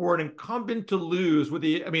for an incumbent to lose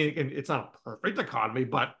it's not a perfect economy,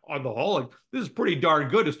 but on the whole, this is pretty darn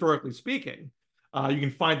good, historically speaking. You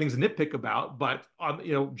can find things to nitpick about, but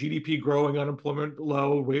GDP growing, unemployment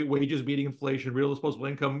low, wages beating inflation, real disposable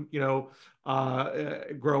income,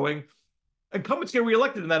 growing. Incumbents get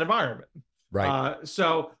reelected in that environment. Right.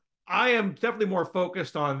 So I am definitely more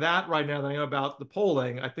focused on that right now than I am about the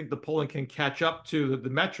polling. I think the polling can catch up to the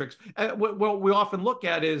metrics. And what we often look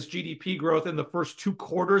at is GDP growth in the first 2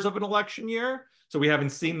 quarters of an election year. So we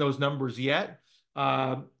haven't seen those numbers yet.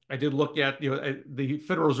 I did look at, the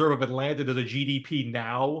Federal Reserve of Atlanta does a GDP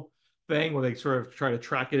now thing where they sort of try to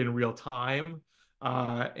track it in real time.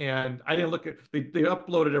 And I didn't look at, they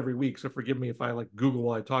upload it every week. So forgive me if I Google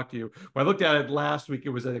while I talk to you. When I looked at it last week, it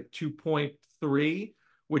was at 2.3,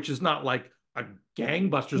 which is not like a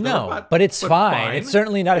gangbusters number, but it's fine. It's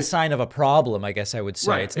certainly not a sign of a problem, I guess I would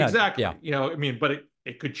say. Right, it's not, exactly. Yeah. But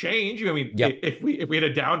it could change. If we had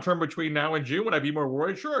a downturn between now and June, would I be more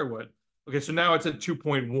worried? Sure, I would. Okay, so now it's at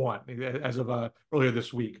 2.1 as of earlier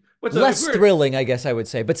this week. Less thrilling, I guess I would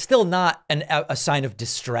say, but still not a sign of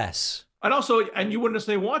distress. And also, and you wouldn't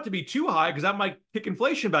necessarily want it to be too high because that might kick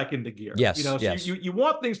inflation back into gear. Yes, so yes. you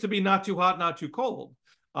want things to be not too hot, not too cold.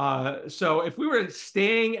 So if we were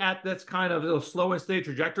staying at this kind of slow and steady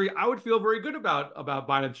trajectory, I would feel very good about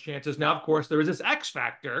Biden's chances. Now, of course, there is this X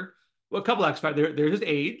factor. Well, a couple X factors. There's his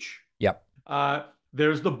age. Yep.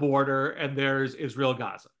 There's the border, and there's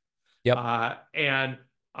Israel-Gaza. Yep.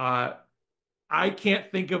 I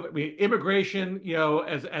can't think of, immigration,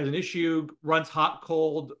 as an issue runs hot,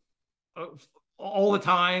 cold all the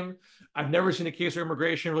time. I've never seen a case where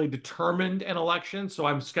immigration really determined an election, so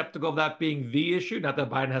I'm skeptical of that being the issue. Not that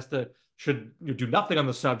Biden should do nothing on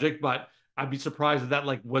the subject, but I'd be surprised if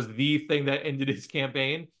that was the thing that ended his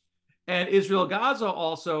campaign. And Israel-Gaza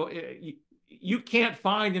also, you can't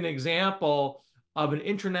find an example of an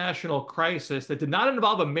international crisis that did not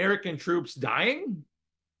involve American troops dying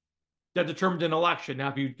that determined an election. Now,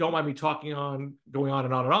 if you don't mind me going on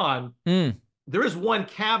and on and on, there is one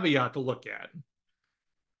caveat to look at,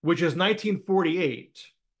 which is 1948.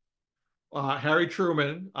 Harry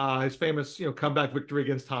Truman, his famous comeback victory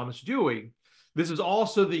against Thomas Dewey. This is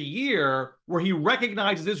also the year where he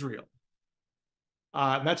recognizes Israel.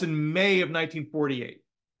 And that's in May of 1948.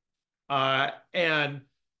 And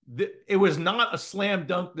it was not a slam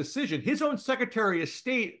dunk decision. His own Secretary of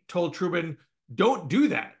State told Truman, don't do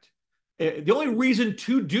that. The only reason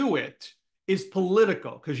to do it is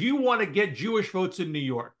political, because you want to get Jewish votes in New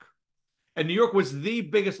York. And New York was the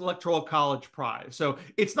biggest electoral college prize. So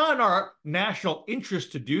it's not in our national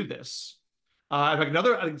interest to do this. In fact,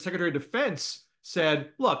 I think the Secretary of Defense said,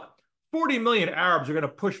 look, 40 million Arabs are going to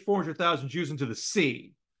push 400,000 Jews into the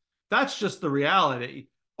sea. That's just the reality.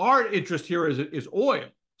 Our interest here is oil.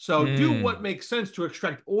 So do what makes sense to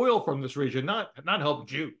extract oil from this region, not help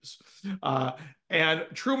Jews. And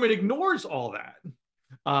Truman ignores all that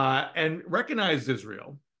and recognizes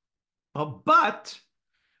Israel. But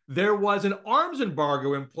there was an arms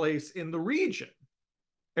embargo in place in the region.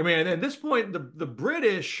 I mean, at this point, the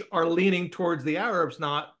British are leaning towards the Arabs,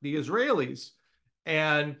 not the Israelis.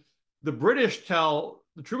 And the British tell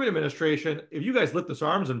the Truman administration, if you guys lift this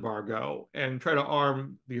arms embargo and try to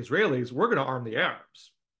arm the Israelis, we're going to arm the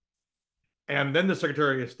Arabs. And then the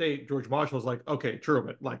Secretary of State, George Marshall, was like, okay,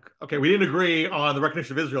 Truman, okay, we didn't agree on the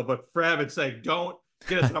recognition of Israel, but for heaven's sake, don't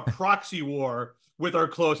get us in a proxy war with our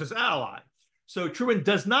closest ally. So Truman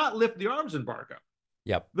does not lift the arms embargo.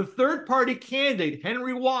 Yep. The third-party candidate,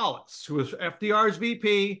 Henry Wallace, who was FDR's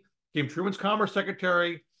VP, became Truman's Commerce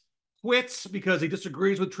Secretary, quits because he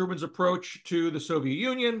disagrees with Truman's approach to the Soviet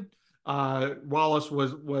Union. Wallace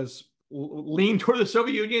was leaned toward the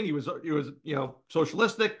Soviet Union. He was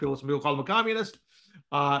socialistic. Some people call him a communist.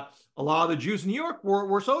 A lot of the Jews in New York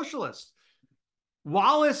were socialists.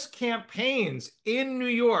 Wallace campaigns in New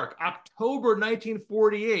York, October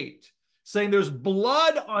 1948, saying there's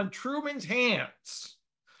blood on Truman's hands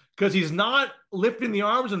because he's not lifting the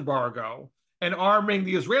arms embargo and arming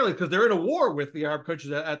the Israelis because they're in a war with the Arab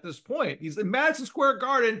countries at this point. He's in Madison Square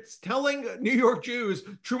Garden telling New York Jews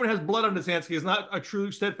Truman has blood on his hands. He is not a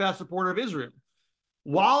true steadfast supporter of Israel.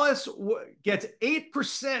 Wallace gets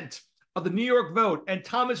 8% of the New York vote, and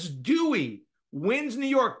Thomas Dewey wins New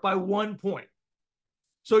York by 1 point.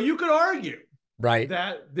 So you could argue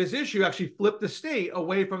that this issue actually flipped the state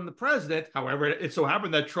away from the president. However, it so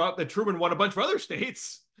happened that Truman won a bunch of other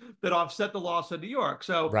states that offset the loss of New York.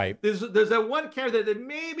 So there's that one caveat that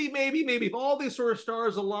maybe if all these sort of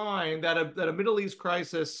stars align, that a Middle East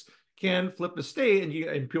crisis can flip the state,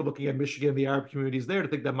 and people looking at Michigan, the Arab communities there, to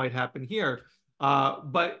think that might happen here.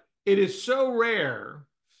 But it is so rare.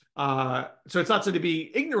 So it's not something to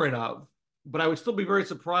be ignorant of, but I would still be very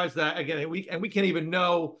surprised that, again, we can't even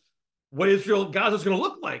know what Gaza is going to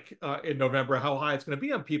look like in November, how high it's going to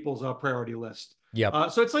be on people's priority list. Yep.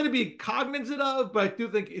 So it's something to be cognizant of, but I do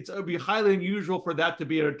think it would be highly unusual for that to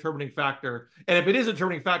be a determining factor. And if it is a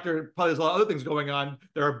determining factor, probably there's a lot of other things going on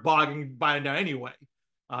that are bogging Biden down anyway.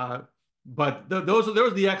 But those are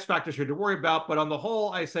the X factors here to worry about. But on the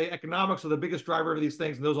whole, I say economics are the biggest driver of these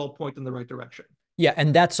things, and those all point in the right direction. Yeah,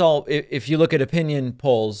 and that's all. If you look at opinion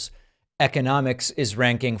polls, economics is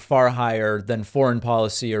ranking far higher than foreign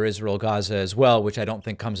policy or Israel-Gaza as well, which I don't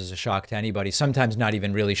think comes as a shock to anybody, sometimes not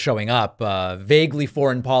even really showing up. Vaguely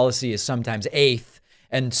foreign policy is sometimes 8th,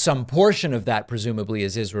 and some portion of that presumably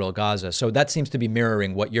is Israel-Gaza. So that seems to be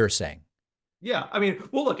mirroring what you're saying. Yeah, I mean,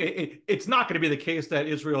 well, look, it's not going to be the case that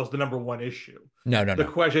Israel is the number one issue. No. The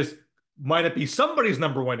question is, might it be somebody's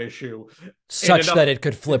number one issue? Such that it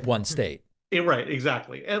could flip one state. Right,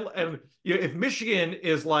 exactly. And if Michigan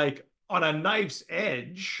is like on a knife's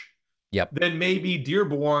edge, then maybe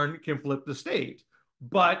Dearborn can flip the state.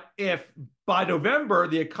 But if by November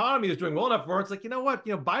the economy is doing well enough where it's like, you know what,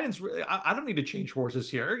 Biden's I don't need to change horses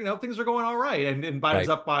here. Things are going all right, and Biden's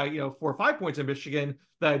up by 4 or 5 points in Michigan.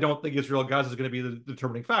 That I don't think Israel Gaza is going to be the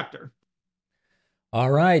determining factor.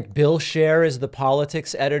 All right. Bill Scher is the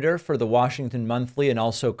politics editor for the Washington Monthly and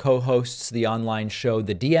also co-hosts the online show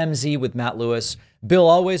The DMZ with Matt Lewis. Bill,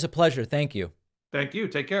 always a pleasure. Thank you. Thank you.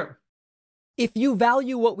 Take care. If you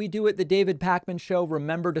value what we do at The David Pakman Show,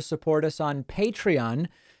 remember to support us on Patreon.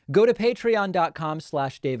 Go to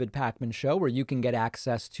patreon.com/David Pakman Show, where you can get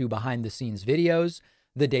access to behind-the-scenes videos,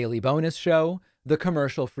 the daily bonus show, the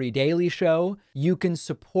commercial-free daily show. You can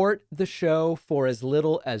support the show for as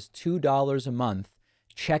little as $2 a month.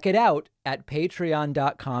 Check it out at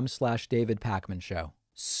patreon.com/David Pakman Show.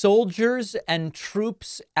 Soldiers and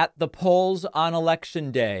troops at the polls on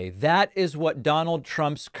Election Day. That is what Donald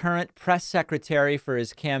Trump's current press secretary for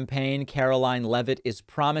his campaign, Caroline Leavitt, is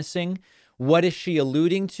promising. What is she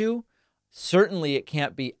alluding to? Certainly it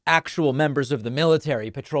can't be actual members of the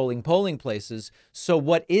military patrolling polling places. So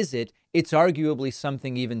what is it? It's arguably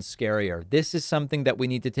something even scarier. This is something that we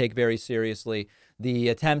need to take very seriously. The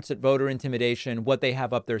attempts at voter intimidation, what they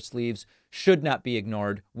have up their sleeves, should not be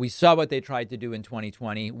ignored. We saw what they tried to do in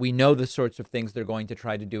 2020. We know the sorts of things they're going to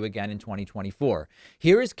try to do again in 2024.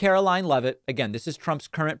 Here is Caroline Leavitt. Again, this is Trump's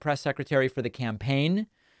current press secretary for the campaign,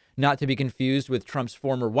 not to be confused with Trump's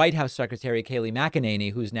former White House secretary, Kayleigh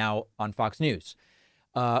McEnany, who's now on Fox News.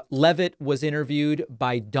 Leavitt was interviewed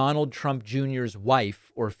by Donald Trump Jr.'s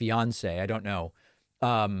wife or fiance, I don't know,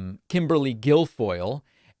 Kimberly Guilfoyle.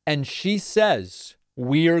 And she says,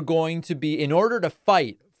 we are going to be, in order to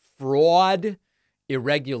fight fraud,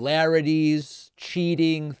 irregularities,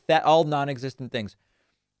 cheating, all non-existent things,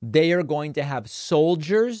 they are going to have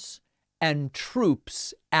soldiers and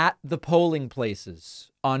troops at the polling places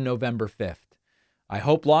on November 5th. I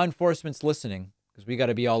hope law enforcement's listening, because we got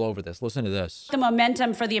to be all over this. Listen to this. The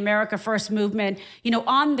momentum for the America First movement,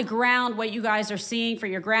 on the ground, what you guys are seeing for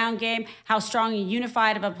your ground game, how strong and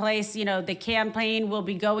unified of a place, the campaign will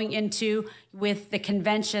be going into with the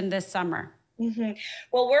convention this summer. Mm-hmm.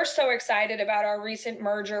 Well, we're so excited about our recent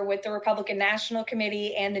merger with the Republican National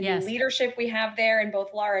Committee and the new leadership we have there in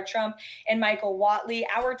both Lara Trump and Michael Whatley.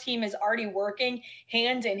 Our team is already working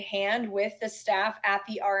hand in hand with the staff at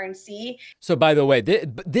the RNC. So, by the way,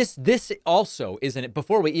 this also isn't it.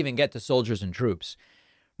 Before we even get to soldiers and troops,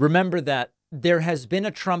 remember that there has been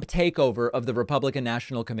a Trump takeover of the Republican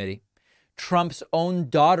National Committee. Trump's own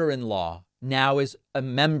daughter-in-law now is a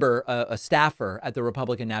member, a staffer at the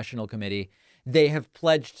Republican National Committee. They have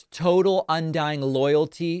pledged total undying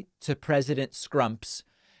loyalty to President Scrumps,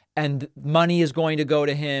 and money is going to go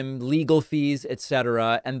to him, legal fees,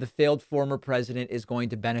 etc. And the failed former president is going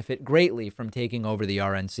to benefit greatly from taking over the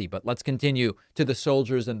RNC. But let's continue to the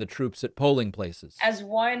soldiers and the troops at polling places. As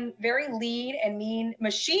one very lean and mean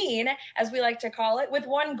machine, as we like to call it, with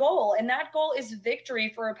one goal. And that goal is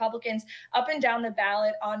victory for Republicans up and down the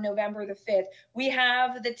ballot on November the 5th. We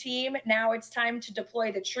have the team. Now it's time to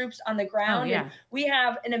deploy the troops on the ground. And we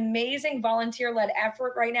have an amazing volunteer-led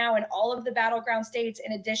effort right now in all of the battleground states,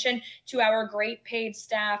 in addition to our great paid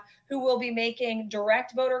staff who will be making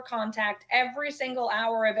direct voter contact every single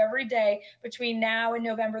hour of every day between now and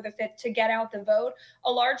November the 5th to get out the vote.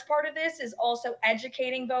 A large part of this is also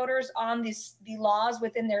educating voters on the laws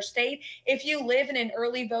within their state. If you live in an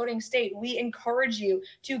early voting state, we encourage you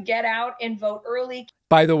to get out and vote early.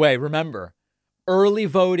 By the way, remember, early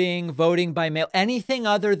voting, voting by mail, anything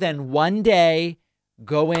other than one day,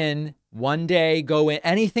 go in,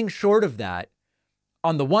 anything short of that.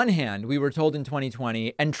 On the one hand, we were told in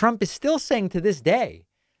 2020, and Trump is still saying to this day,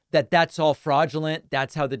 that that's all fraudulent.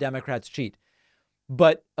 That's how the Democrats cheat.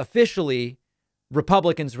 But officially,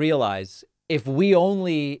 Republicans realize if we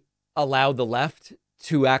only allow the left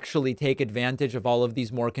to actually take advantage of all of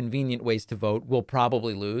these more convenient ways to vote, we'll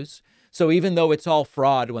probably lose. So even though it's all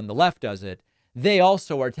fraud when the left does it, they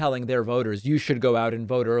also are telling their voters, you should go out and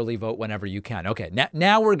vote early, vote whenever you can. Okay,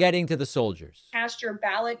 now we're getting to the soldiers. Cast your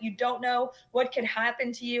ballot. You don't know what could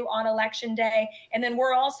happen to you on Election Day. And then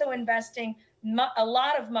we're also investing a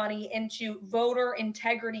lot of money into voter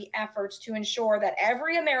integrity efforts to ensure that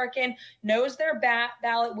every American knows their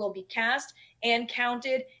ballot will be cast and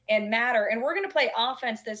counted and matter. And we're going to play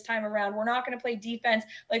offense this time around. We're not going to play defense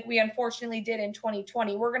like we unfortunately did in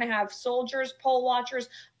 2020. We're going to have soldiers, poll watchers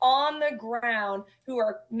on the ground who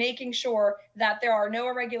are making sure that there are no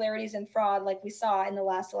irregularities and fraud like we saw in the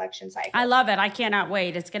last election cycle. I love it. I cannot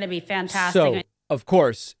wait. It's going to be fantastic. So, of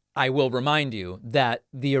course, I will remind you that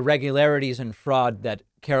the irregularities and fraud that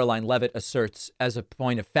Caroline Leavitt asserts as a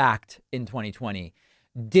point of fact in 2020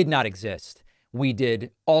 did not exist. We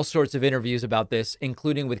did all sorts of interviews about this,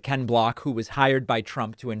 including with Ken Block, who was hired by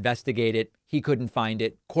Trump to investigate it. He couldn't find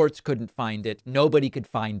it. Courts couldn't find it. Nobody could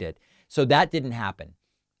find it. So that didn't happen.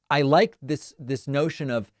 I like this notion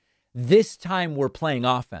of this time we're playing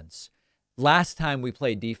offense. Last time we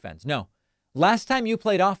played defense. No, last time you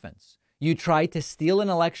played offense. You tried to steal an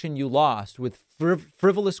election you lost with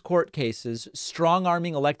frivolous court cases,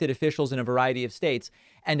 strong-arming elected officials in a variety of states,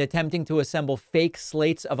 and attempting to assemble fake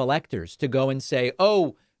slates of electors to go and say,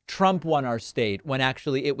 oh, Trump won our state, when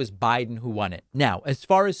actually it was Biden who won it. Now, as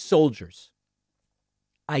far as soldiers,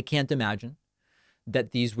 I can't imagine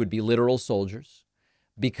that these would be literal soldiers,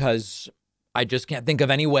 because I just can't think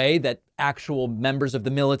of any way that actual members of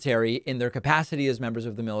the military, in their capacity as members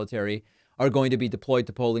of the military, are going to be deployed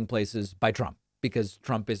to polling places by Trump, because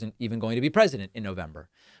Trump isn't even going to be president in November.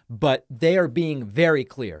 But they are being very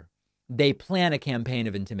clear. They plan a campaign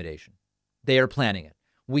of intimidation. They are planning it.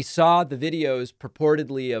 We saw the videos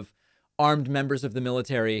purportedly of armed members of the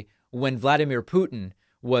military when Vladimir Putin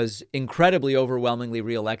was incredibly overwhelmingly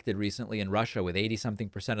reelected recently in Russia with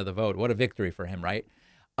 80-something% of the vote. What a victory for him, right?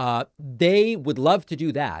 They would love to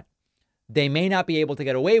do that. They may not be able to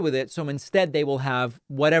get away with it, so instead they will have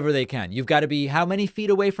whatever they can. You've got to be how many feet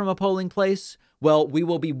away from a polling place? Well, we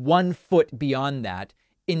will be 1 foot beyond that,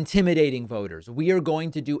 intimidating voters. We are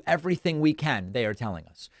going to do everything we can, they are telling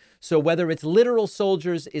us. So whether it's literal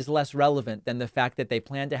soldiers is less relevant than the fact that they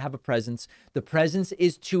plan to have a presence. The presence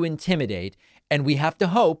is to intimidate, and we have to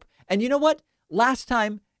hope. And you know what? Last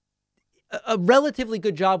time, a relatively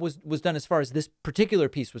good job was done as far as this particular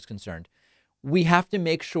piece was concerned. We have to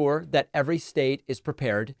make sure that every state is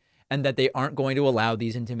prepared and that they aren't going to allow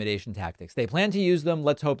these intimidation tactics. They plan to use them.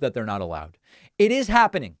 Let's hope that they're not allowed. It is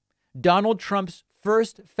happening. Donald Trump's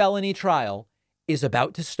first felony trial is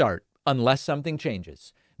about to start unless something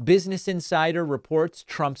changes. Business Insider reports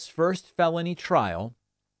Trump's first felony trial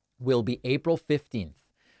will be April 15th.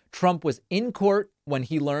 Trump was in court when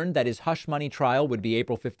he learned that his hush money trial would be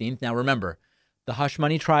April 15th. Now, remember, the hush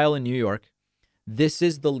money trial in New York, this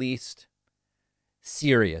is the least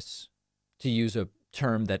serious, to use a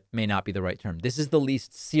term that may not be the right term. This is the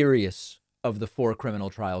least serious of the 4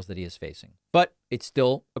 criminal trials that he is facing, but it's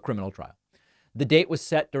still a criminal trial. The date was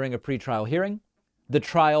set during a pretrial hearing. The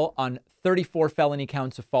trial on 34 felony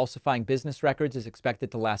counts of falsifying business records is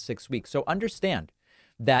expected to last 6 weeks. So understand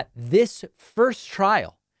that this first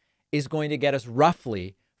trial is going to get us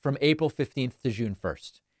roughly from April 15th to June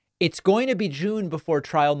 1st. It's going to be June before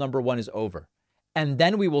trial number 1 is over. And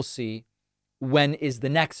then we will see when is the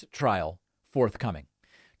next trial forthcoming.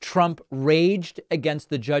 Trump raged against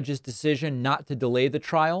the judge's decision not to delay the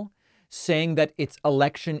trial, saying that it's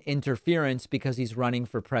election interference because he's running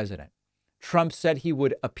for president. Trump said he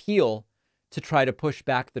would appeal to try to push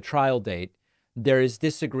back the trial date. There is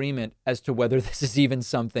disagreement as to whether this is even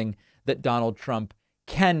something that Donald Trump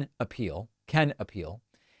can appeal.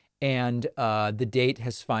 And the date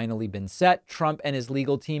has finally been set. Trump and his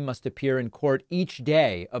legal team must appear in court each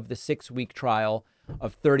day of the 6-week trial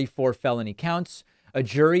of 34 felony counts. A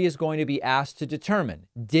jury is going to be asked to determine,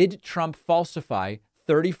 did Trump falsify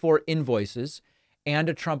 34 invoices and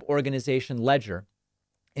a Trump organization ledger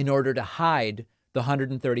in order to hide the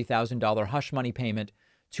 $130,000 hush money payment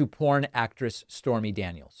to porn actress Stormy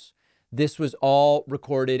Daniels? This was all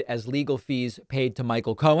recorded as legal fees paid to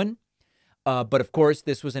Michael Cohen. But of course,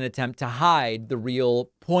 this was an attempt to hide the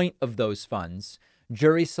real point of those funds.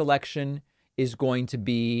 Jury selection is going to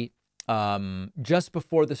be just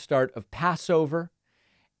before the start of Passover.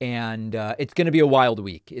 And it's going to be a wild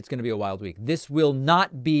week. This will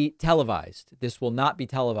not be televised.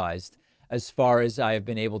 As far as I have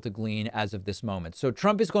been able to glean as of this moment. So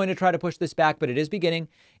Trump is going to try to push this back, but it is beginning.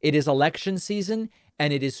 It is election season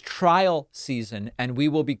and it is trial season. And we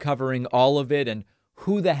will be covering all of it. And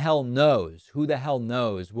who the hell knows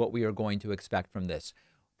what we are going to expect from this.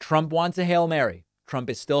 Trump wants a Hail Mary. Trump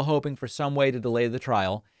is still hoping for some way to delay the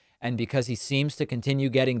trial. And because he seems to continue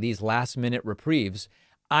getting these last minute reprieves,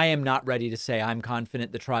 I am not ready to say I'm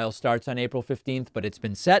confident the trial starts on April 15th, but it's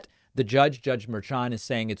been set. The judge, Judge Merchan, is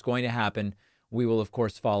saying it's going to happen. We will, of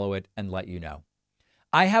course, follow it and let you know.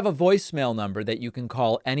 I have a voicemail number that you can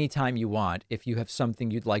call anytime you want if you have something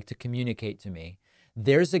you'd like to communicate to me.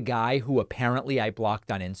 There's a guy who apparently I blocked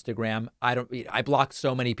on Instagram. I blocked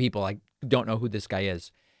so many people. I don't know who this guy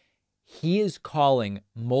is. He is calling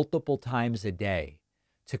multiple times a day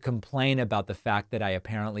to complain about the fact that I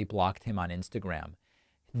apparently blocked him on Instagram.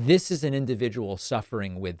 This is an individual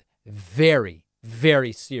suffering with very,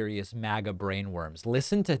 very serious MAGA brainworms.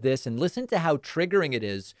 Listen to this and listen to how triggering it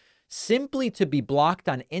is simply to be blocked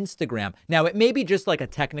on Instagram. Now, it may be just like a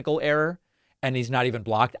technical error and he's not even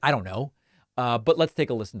blocked. I don't know. But let's take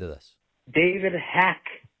a listen to this. David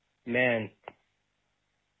Hackman.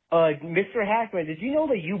 Mr. Hackman, did you know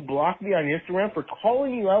that you blocked me on Instagram for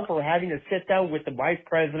calling you out for having to sit down with the Vice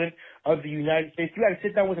President of the United States? You had to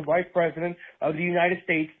sit down with the Vice President of the United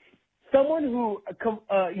States, someone who,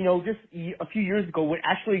 just a few years ago would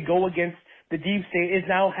actually go against the deep state is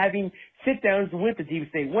now having sit-downs with the deep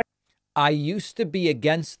state. I used to be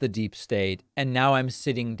against the deep state, and now I'm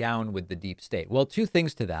sitting down with the deep state. Well, two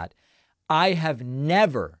things to that. I have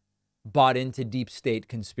never bought into deep state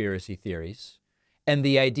conspiracy theories. And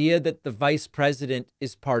the idea that the vice president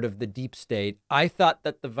is part of the deep state, I thought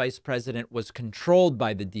that the vice president was controlled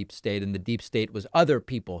by the deep state, and the deep state was other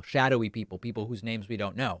people, shadowy people, people whose names we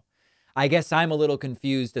don't know. I guess I'm a little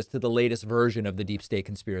confused as to the latest version of the deep state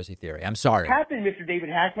conspiracy theory. I'm sorry. What happened, Mr. David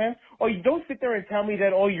Hackman? Oh, you don't sit there and tell me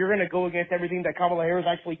that, you're going to go against everything that Kamala Harris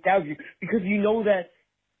actually tells you, because you know that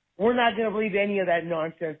we're not going to believe any of that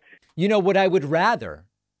nonsense. You know what I would rather,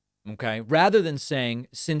 okay, rather than saying,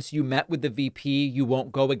 since you met with the VP, you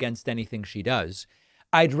won't go against anything she does,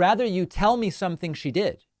 I'd rather you tell me something she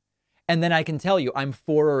did. And then I can tell you I'm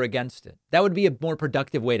for or against it. That would be a more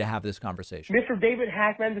productive way to have this conversation. Mr. David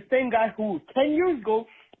Hackman, the same guy who 10 years ago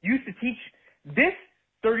used to teach this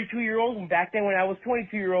 32-year-old, and back then when I was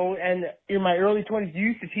 22-year-old and in my early 20s, you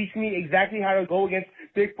used to teach me exactly how to go against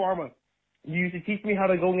Big Pharma. You used to teach me how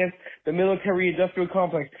to go against the military-industrial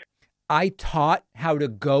complex. I taught how to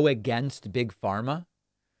go against Big Pharma?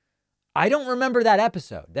 I don't remember that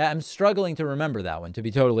episode. I'm struggling to remember that one, to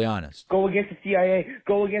be totally honest. Go against the CIA,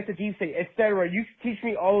 go against the deep state, etc. You teach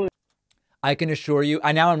me all of this. I can assure you,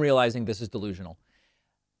 now I'm realizing this is delusional.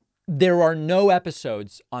 There are no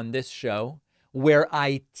episodes on this show where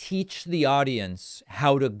I teach the audience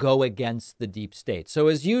how to go against the deep state. So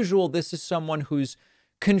as usual, this is someone who's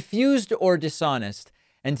confused or dishonest.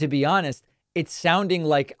 And to be honest, it's sounding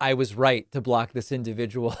like I was right to block this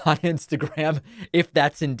individual on Instagram, if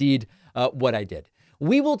that's indeed what I did.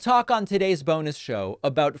 We will talk on today's bonus show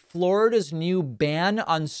about Florida's new ban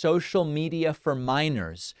on social media for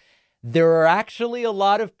minors. There are actually a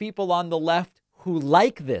lot of people on the left who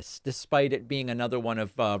like this, despite it being another one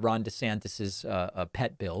of Ron DeSantis's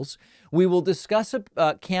pet bills. We will discuss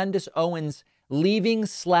Candace Owens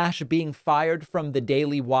leaving/being fired from the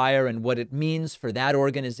Daily Wire and what it means for that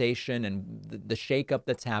organization and the shakeup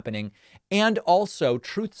that's happening. And also,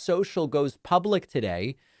 Truth Social goes public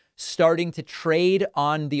today, starting to trade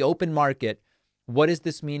on the open market. What does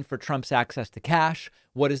this mean for Trump's access to cash?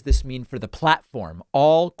 What does this mean for the platform?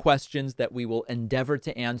 All questions that we will endeavor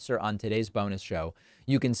to answer on today's bonus show.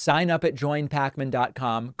 You can sign up at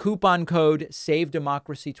joinpacman.com, coupon code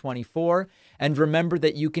SaveDemocracy24, and remember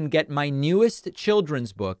that you can get my newest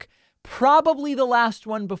children's book, probably the last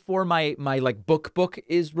one before my book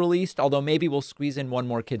is released, although maybe we'll squeeze in one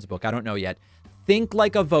more kids book. I don't know yet. Think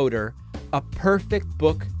Like a Voter, a perfect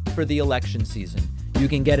book for the election season. You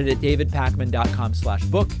can get it at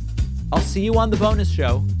davidpacman.com/book. I'll see you on the bonus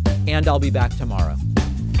show, and I'll be back tomorrow.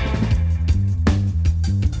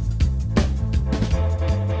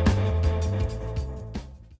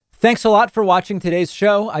 Thanks a lot for watching today's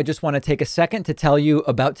show. I just want to take a second to tell you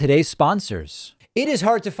about today's sponsors. It is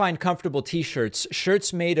hard to find comfortable t-shirts.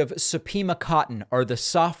 Shirts made of Supima cotton are the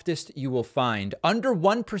softest you will find. Under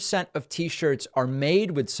 1% of t-shirts are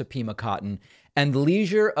made with Supima cotton, and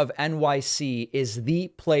Leisure of NYC is the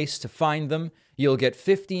place to find them. You'll get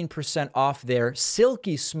 15% off their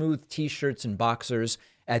silky smooth t-shirts and boxers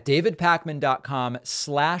at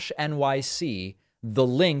davidpacman.com/NYC. The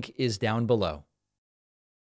link is down below.